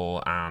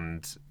evil,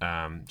 and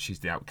she's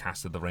the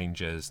outcast of the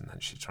Rangers, and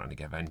then she's trying to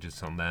get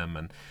vengeance on them.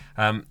 And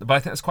but I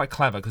think that's quite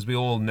clever, because we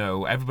all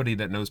know, everybody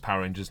that knows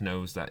Power Rangers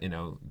knows that, you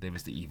know, there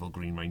is the evil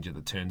Green Ranger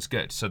that turns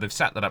good. So they've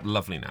set that up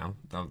lovely now.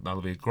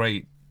 That'll be a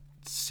great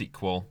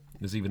sequel.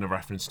 There's even a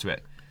reference to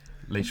it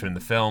later in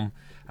the film.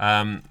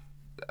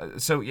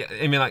 So yeah,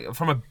 I mean, like,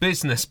 from a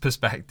business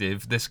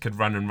perspective, this could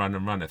run and run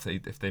and run if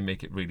they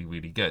make it really,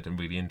 really good and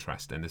really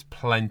interesting. There's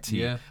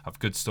plenty of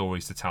good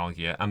stories to tell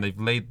here, and they've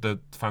laid the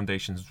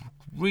foundations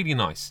really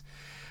nice.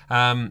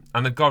 And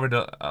they've got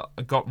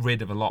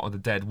rid of a lot of the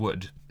dead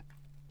wood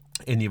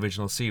in the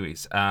original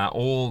series.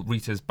 All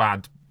Rita's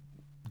bad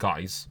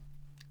guys,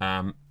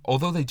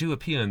 although they do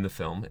appear in the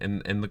film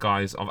in the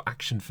guise of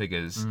action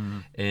figures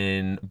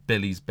in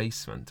Billy's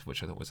basement,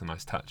 which I thought was a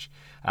nice touch,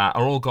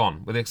 are all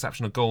gone, with the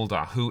exception of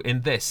Goldar, who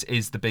in this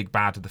is the big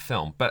bad of the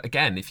film. But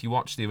again, if you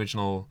watch the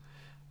original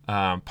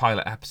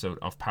pilot episode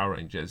of Power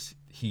Rangers,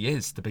 he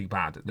is the big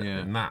bad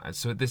in that.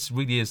 So this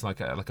really is like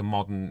a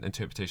modern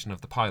interpretation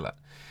of the pilot.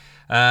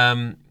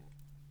 I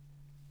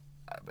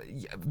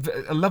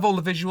love all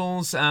the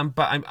visuals,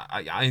 but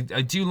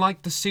I do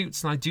like the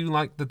suits and I do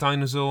like the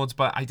dinosaurs,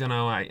 but I don't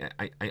know. I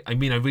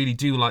mean, I really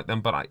do like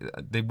them, but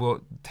they were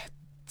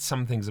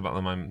some things about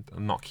them I'm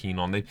not keen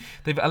on.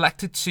 They've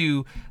elected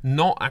to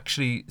not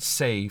actually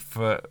say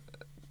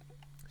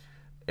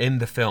in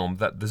the film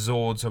that the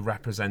Zords are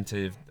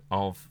representative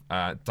of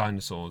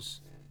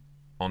dinosaurs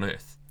on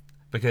Earth,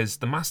 because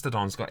the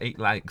Mastodon's got 8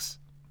 legs,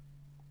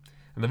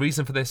 and the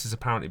reason for this is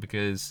apparently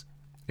because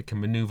it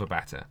can maneuver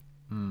better.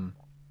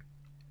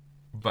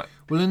 But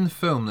in the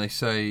film they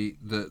say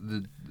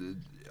that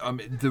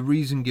the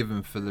reason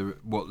given for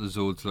what the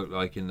Zords look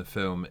like in the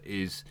film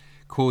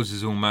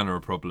causes all manner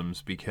of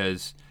problems,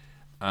 because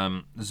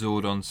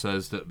Zordon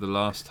says that the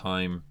last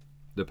time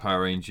the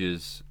Power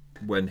Rangers,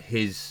 when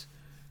his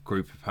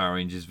group of Power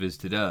Rangers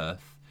visited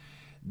Earth,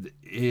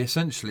 he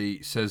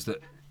essentially says that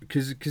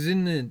because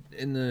in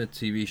the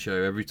TV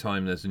show, every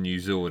time there's a new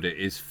Zord, it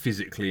is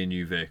physically a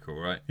new vehicle,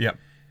 right? Yep.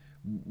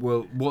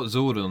 Well, what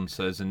Zordon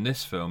says in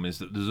this film is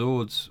that the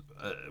Zords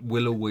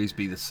will always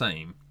be the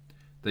same.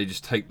 They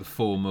just take the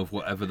form of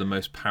whatever the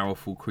most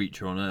powerful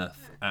creature on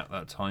Earth at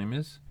that time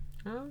is.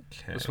 Okay.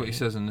 That's what he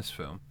says in this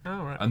film.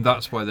 Oh, right. And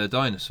that's why they're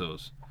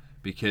dinosaurs,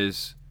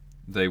 because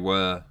they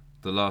were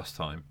the last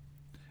time.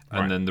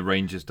 And then the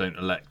Rangers don't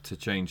elect to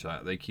change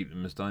that. They keep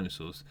them as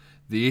dinosaurs.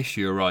 The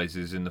issue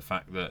arises in the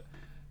fact that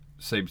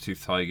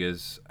saber-toothed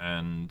tigers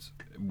and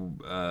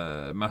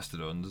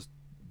mastodons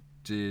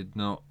had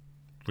not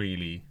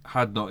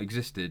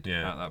existed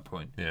at that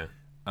point. Yeah.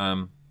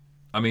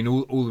 I mean,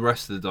 all the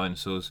rest of the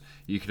dinosaurs,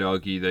 you could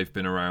argue they've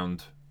been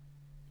around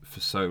for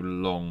so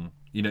long.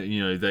 You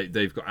know,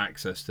 they've got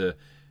access to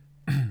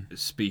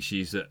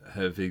species that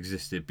have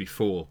existed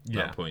before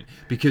that point.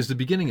 Because the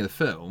beginning of the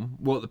film,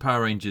 what the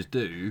Power Rangers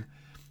do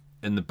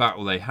in the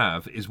battle they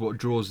have is what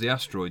draws the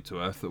asteroid to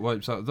Earth that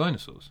wipes out the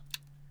dinosaurs.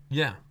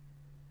 Yeah.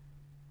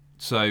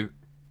 So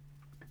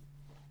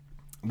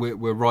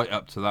we're right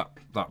up to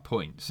that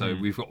point. So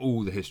we've got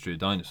all the history of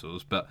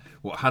dinosaurs, but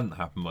what hadn't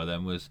happened by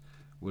then was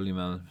Woolly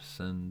mammoths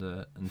and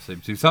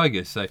saber-toothed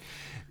tigers. So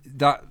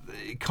that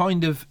it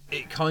kind of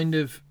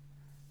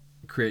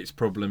creates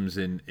problems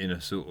in a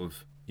sort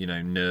of, you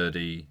know,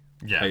 nerdy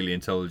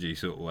paleontology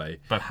sort of way.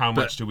 But how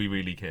much do we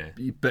really care?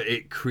 But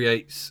it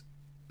creates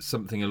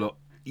something a lot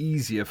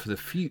easier for the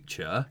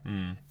future,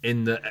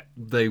 in that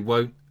they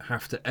won't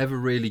have to ever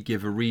really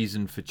give a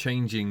reason for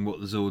changing what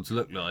the Zords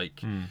look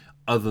like,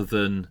 other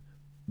than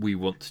we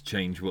want to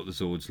change what the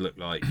Zords look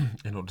like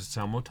in order to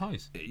sell more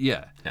toys.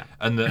 Yeah.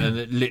 And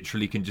it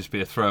literally can just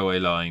be a throwaway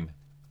line.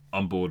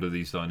 I'm bored of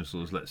these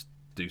dinosaurs. Let's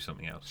do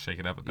something else. Shake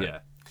it up a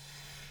bit.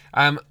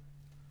 Yeah.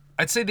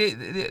 I'd say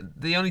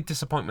the only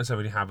disappointments I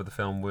really had with the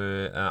film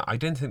were I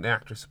didn't think the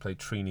actress who played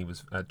Trini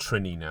was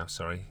Trini now.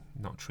 Sorry,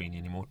 not Trini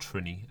anymore.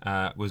 Trini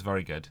was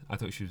very good. I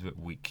thought she was a bit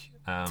weak.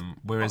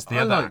 Whereas the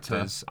other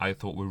actors I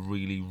thought were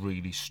really,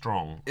 really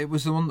strong. It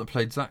was the one that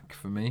played Zack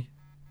for me.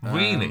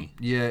 Really?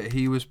 Yeah,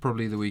 he was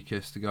probably the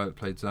weakest, the guy that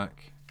played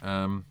Zack.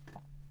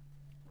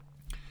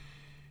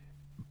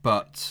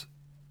 But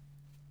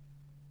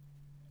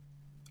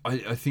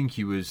I think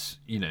he was,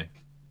 you know,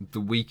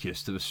 the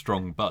weakest of a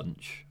strong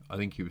bunch. I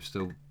think he was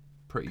still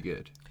pretty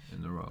good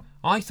in the role.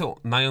 I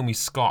thought Naomi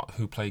Scott,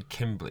 who played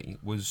Kimberly,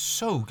 was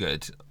so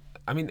good.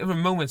 I mean, there were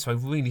moments where I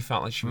really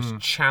felt like she was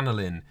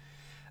channeling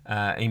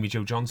Amy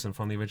Jo Johnson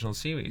from the original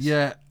series.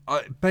 Yeah,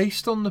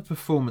 based on the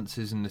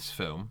performances in this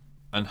film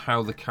and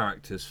how the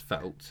characters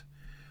felt,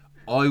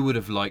 I would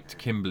have liked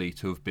Kimberly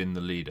to have been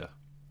the leader.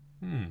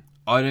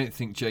 I don't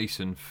think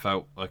Jason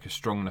felt like a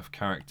strong enough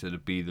character to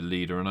be the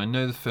leader, and I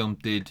know the film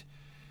did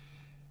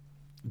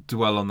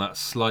dwell on that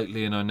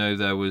slightly, and I know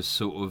there was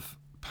sort of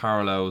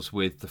parallels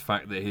with the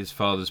fact that his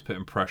father's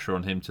putting pressure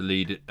on him to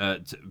lead,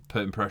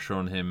 putting pressure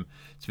on him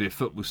to be a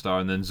football star,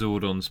 and then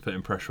Zordon's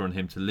putting pressure on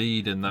him to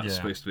lead, and that's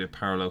supposed to be a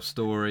parallel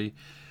story.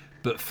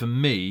 But for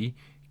me,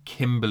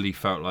 Kimberly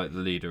felt like the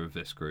leader of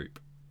this group.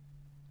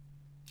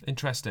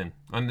 Interesting.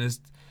 And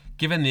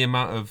given the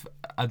amount of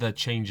other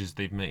changes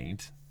they've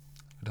made,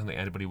 I don't think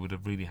anybody would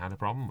have really had a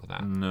problem with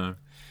that. No.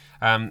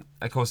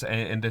 Of course,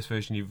 in this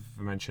version, you've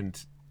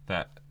mentioned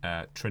that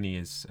Trini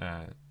is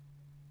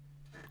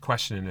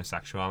questioning her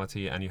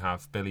sexuality, and you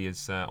have Billy is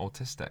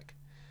autistic.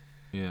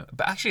 Yeah.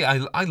 But actually,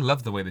 I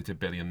love the way they did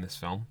Billy in this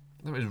film.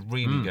 It was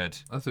really good.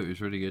 I thought it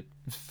was really good.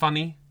 It was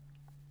funny.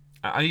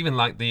 I even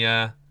liked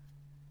the...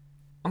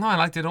 I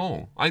liked it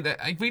all.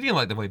 I really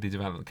liked the way they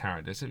developed the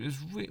characters. It was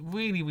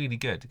really, really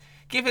good.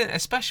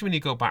 Especially when you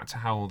go back to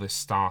how all this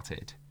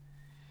started.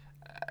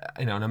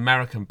 An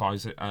American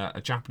buys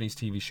a Japanese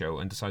TV show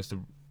and decides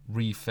to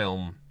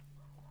refilm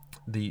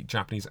the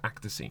Japanese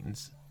actor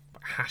scenes,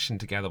 hashing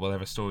together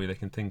whatever story they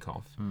can think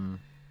of.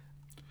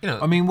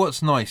 I mean,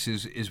 what's nice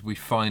is we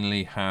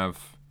finally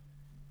have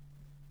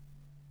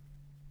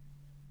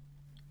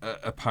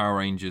a Power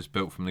Rangers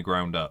built from the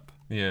ground up.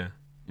 Yeah.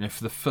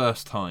 For the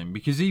first time,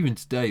 because even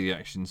today the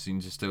action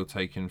scenes are still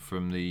taken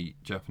from the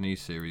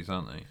Japanese series,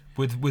 aren't they?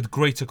 With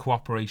greater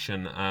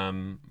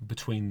cooperation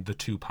between the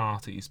two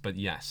parties, but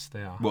yes,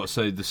 they are.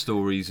 So the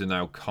stories are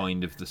now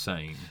kind of the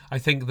same? I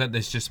think that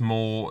there's just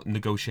more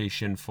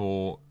negotiation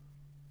for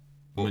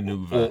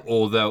maneuver.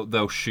 Or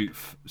they'll shoot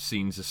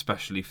scenes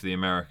especially for the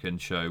American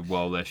show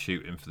while they're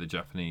shooting for the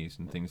Japanese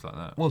and things like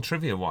that. Well,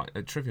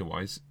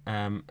 trivia-wise,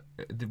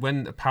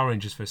 when Power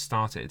Rangers first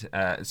started,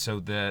 so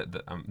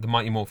the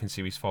Mighty Morphin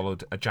series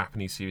followed a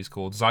Japanese series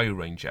called Zyu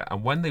Ranger,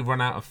 and when they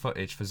run out of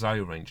footage for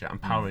Zyu Ranger and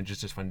Power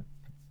Rangers just went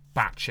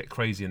batshit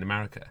crazy in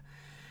America,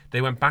 they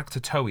went back to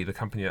Toei, the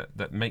company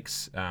that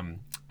makes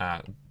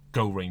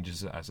Go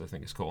Rangers, as I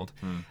think it's called,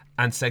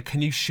 and said,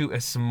 "Can you shoot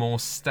us some more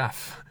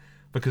stuff?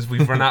 Because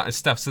we've run out of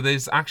stuff." So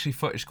there's actually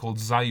footage called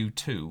Zyu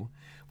 2,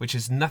 which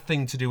has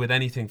nothing to do with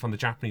anything from the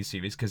Japanese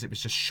series because it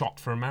was just shot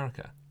for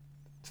America.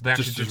 So they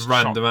actually just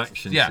random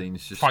action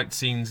scenes, just fight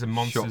scenes and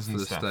monsters shot for and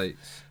the stuff,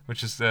 States.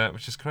 which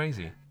is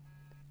crazy.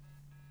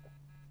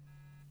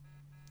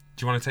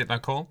 Do you want to take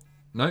that call?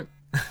 No.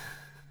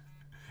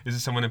 Is it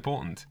someone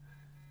important?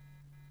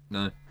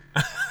 No.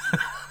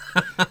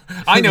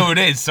 I know it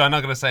is, so I'm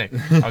not going to say.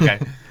 Okay.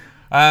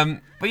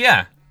 But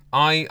yeah,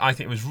 I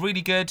think it was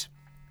really good.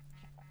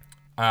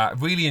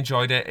 Really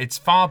enjoyed it. It's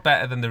far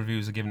better than the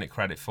reviews are giving it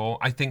credit for.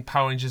 I think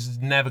Power Rangers is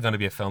never going to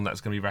be a film that's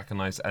going to be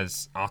recognised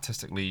as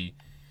artistically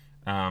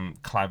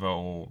clever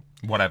or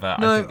whatever.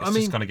 No, I think it's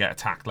just going to get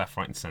attacked left,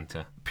 right and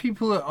centre.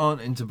 People that aren't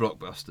into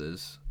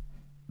blockbusters,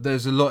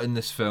 there's a lot in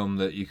this film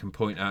that you can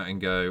point at and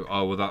go,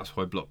 oh, well, that's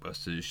why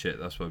blockbusters is shit,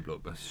 that's why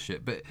blockbusters is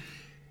shit. But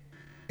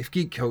if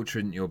geek culture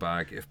isn't your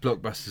bag, if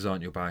blockbusters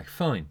aren't your bag,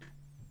 fine.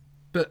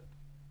 But,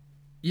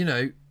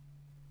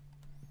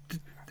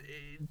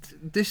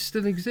 this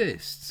still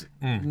exists,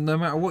 no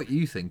matter what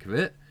you think of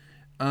it.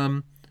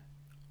 I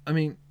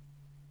mean,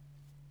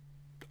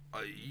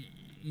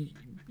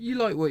 you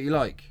like what you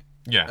like.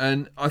 Yeah.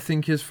 And I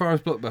think as far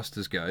as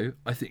blockbusters go,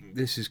 I think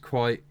this is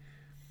quite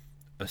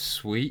a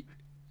sweet,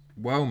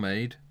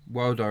 well-made,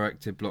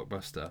 well-directed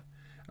blockbuster.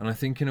 And I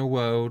think in a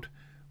world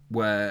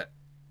where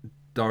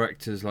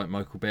directors like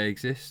Michael Bay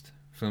exist,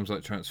 films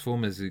like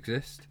Transformers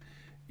exist,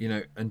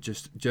 and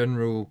just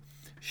general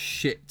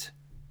shit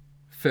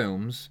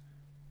films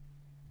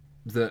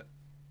that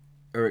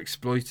are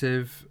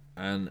exploitive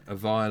and are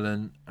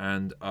violent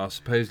and are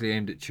supposedly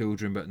aimed at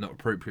children but not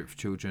appropriate for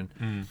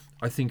children.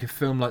 I think a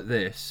film like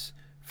this,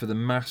 for the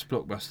mass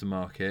blockbuster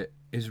market,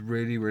 is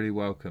really, really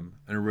welcome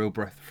and a real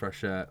breath of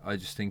fresh air. I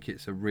just think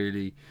it's a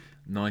really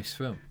nice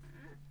film.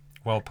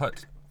 Well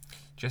put.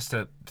 Just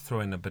to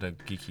throw in a bit of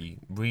geeky,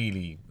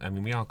 really, I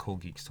mean, we are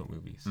called Geeks Talk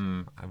Movies.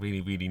 I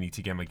really, really need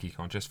to get my geek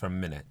on just for a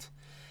minute.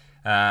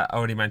 I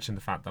already mentioned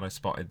the fact that I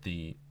spotted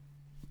the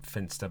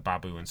Finster,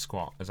 Babu and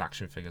Squat as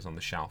action figures on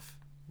the shelf.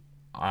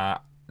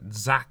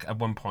 Zach at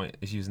one point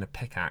is using a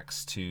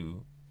pickaxe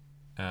to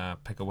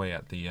pick away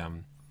at the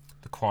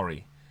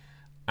quarry,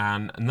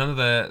 and none of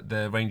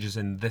the Rangers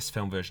in this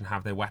film version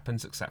have their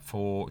weapons except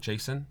for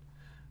Jason,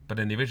 but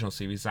in the original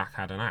series Zach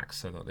had an axe,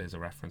 so that there's a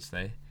reference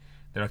there.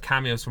 There are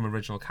cameos from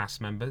original cast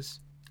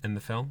members in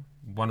the film,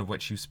 one of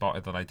which you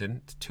spotted that I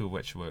didn't, two of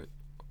which were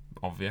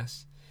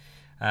obvious.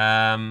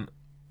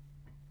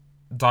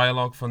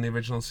 Dialogue from the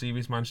original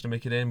series managed to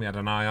make it in. We had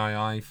an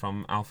I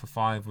from Alpha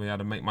 5. We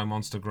had a Make My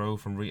Monster Grow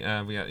from we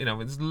had,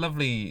 it's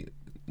lovely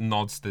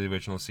nods to the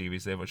original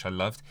series there, which I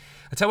loved.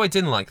 I tell you what I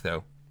didn't like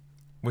though,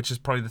 which is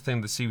probably the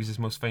thing the series is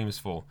most famous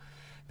for.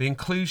 The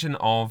inclusion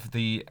of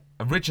the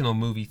original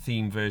movie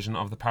theme version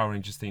of the Power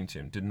Rangers theme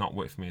tune did not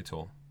work for me at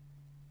all.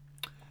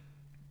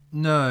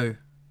 No.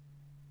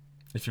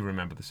 If you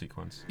remember the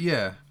sequence.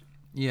 Yeah.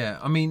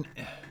 I mean,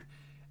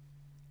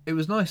 it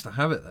was nice to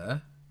have it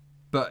there.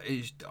 But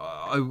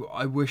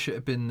I wish it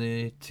had been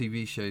the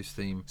TV show's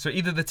theme. So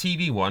either the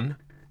TV one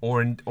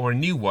or a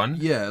new one.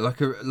 Yeah, like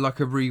a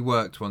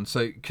reworked one.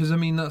 So because I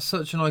mean that's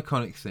such an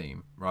iconic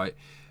theme, right?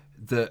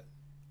 That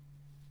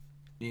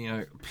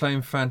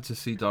playing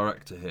fantasy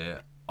director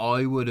here,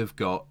 I would have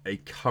got a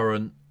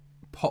current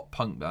pop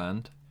punk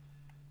band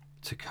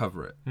to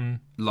cover it,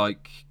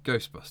 like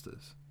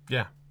Ghostbusters.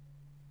 Yeah.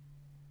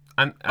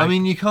 And I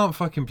mean, you can't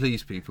fucking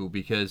please people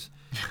because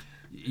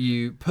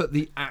you put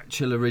the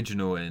actual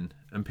original in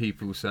and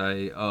people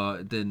say, oh,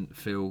 it didn't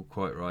feel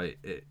quite right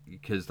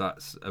because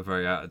that's a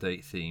very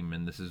out-of-date theme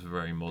and this is a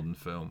very modern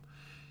film.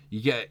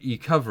 You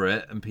cover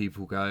it and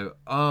people go,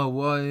 oh,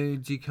 why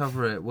did you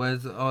cover it?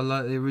 I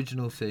like the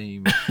original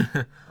theme.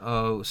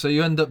 Oh, so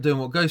you end up doing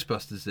what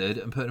Ghostbusters did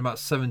and putting about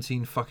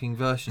 17 fucking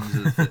versions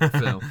of the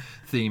film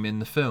theme in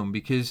the film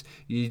because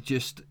you're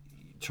just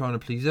trying to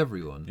please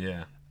everyone.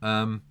 Yeah.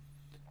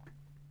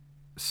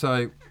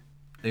 So,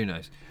 who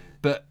knows?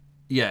 But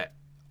yeah,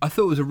 I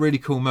thought it was a really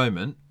cool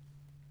moment.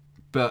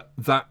 But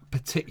that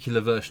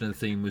particular version of the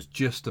theme was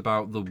just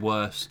about the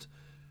worst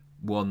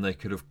one they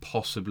could have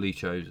possibly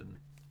chosen.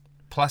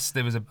 Plus,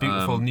 there was a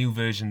beautiful new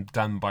version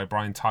done by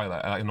Brian Tyler,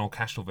 an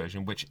orchestral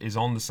version, which is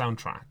on the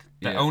soundtrack.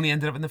 That only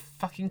ended up in the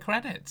fucking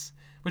credits,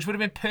 which would have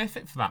been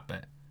perfect for that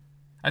bit.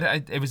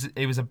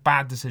 It was a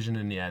bad decision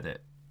in the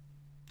edit.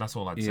 That's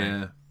all I'd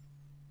say.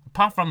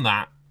 Apart from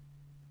that,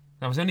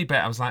 there was only bit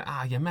I was like,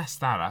 you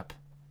messed that up.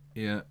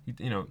 Yeah.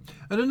 And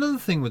another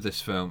thing with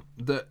this film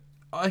that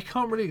I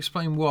can't really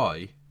explain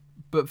why,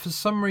 but for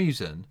some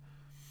reason,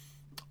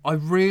 I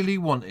really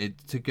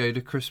wanted to go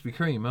to Krispy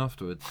Kreme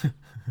afterwards.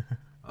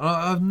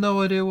 I have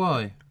no idea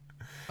why.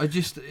 I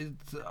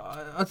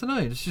don't know.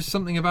 It's just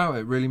something about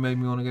it really made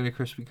me want to go to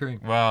Krispy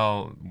Kreme.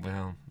 Well,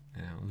 yeah.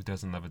 Who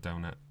doesn't love a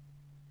donut?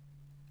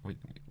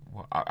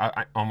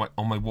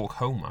 On my walk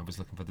home, I was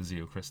looking for the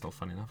Zeo Crystal.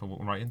 Funny enough, I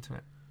walked right into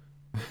it.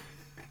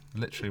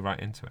 Literally right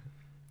into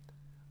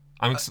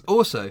it.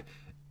 Also,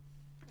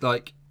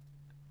 like,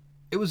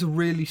 it was a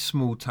really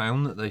small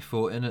town that they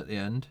fought in at the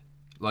end.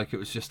 Like, it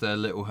was just their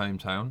little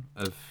hometown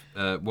of,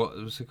 what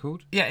was it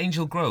called? Yeah,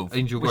 Angel Grove.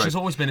 Which has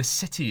always been a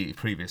city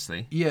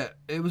previously. Yeah,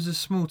 it was a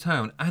small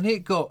town, and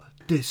it got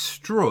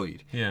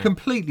destroyed. Yeah.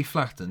 Completely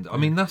flattened. I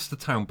mean, that's the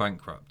town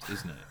bankrupt,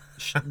 isn't it?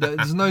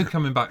 There's no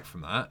coming back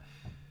from that.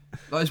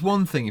 Like, it's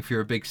one thing if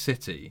you're a big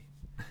city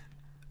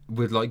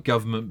with, like,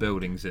 government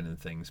buildings in and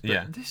things,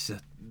 but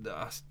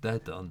they're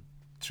done.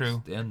 True.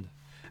 It's the end.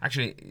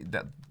 Actually,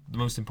 the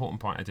most important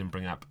point I didn't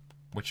bring up,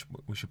 which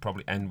we should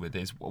probably end with,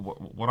 is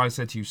what I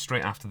said to you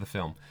straight after the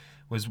film,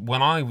 was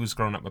when I was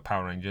growing up with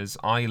Power Rangers,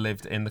 I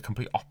lived in the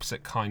complete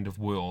opposite kind of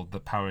world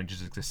that Power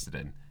Rangers existed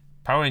in.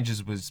 Power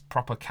Rangers was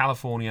proper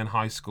Californian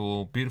high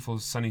school, beautiful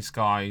sunny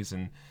skies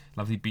and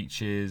lovely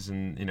beaches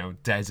and,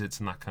 deserts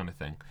and that kind of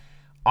thing.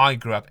 I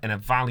grew up in a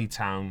valley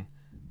town,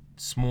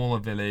 smaller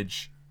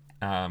village,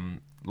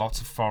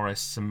 lots of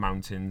forests and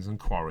mountains and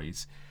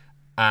quarries.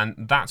 And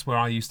that's where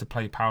I used to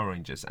play Power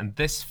Rangers. And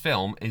this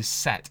film is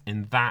set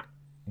in that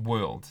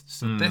world.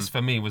 So this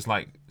for me was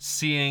like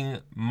seeing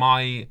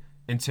my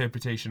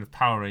interpretation of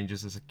Power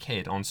Rangers as a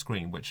kid on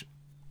screen, which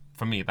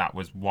for me that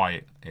was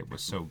why it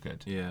was so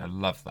good. I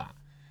love that.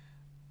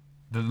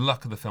 The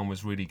look of the film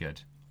was really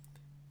good.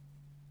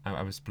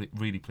 I was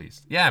really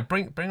pleased. Yeah,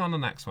 bring on the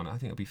next one. I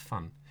think it'll be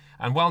fun.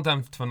 And well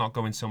done for not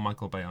going so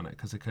Michael Bay on it,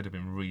 because it could have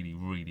been really,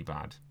 really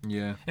bad.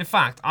 Yeah. In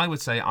fact, I would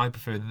say I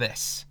prefer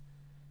this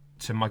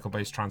to Michael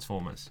Bay's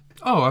Transformers.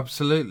 Oh,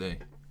 absolutely.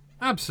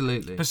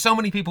 Absolutely. But so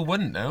many people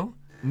wouldn't know.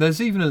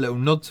 There's even a little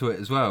nod to it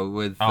as well,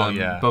 with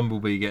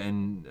Bumblebee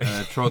getting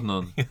trodden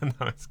on.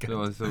 No, it's good.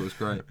 So I thought it was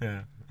great.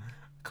 Yeah.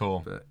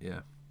 Cool. But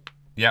yeah.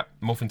 Yep,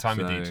 Morphin Time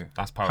indeed.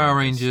 That's Power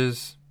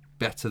Rangers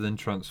better than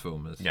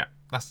Transformers. Yeah,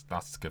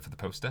 that's good for the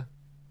poster.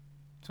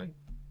 Sweet.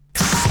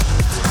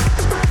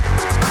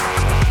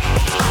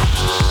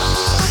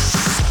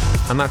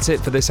 And that's it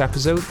for this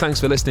episode. Thanks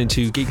for listening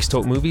to Geeks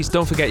Talk Movies.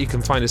 Don't forget you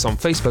can find us on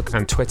Facebook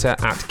and Twitter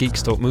at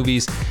Geeks Talk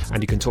Movies,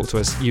 and you can talk to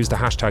us, use the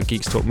hashtag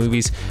Geeks Talk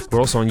Movies. We're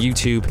also on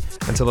YouTube.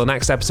 Until the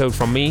next episode,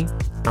 from me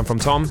and from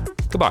Tom,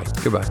 goodbye.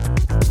 Goodbye.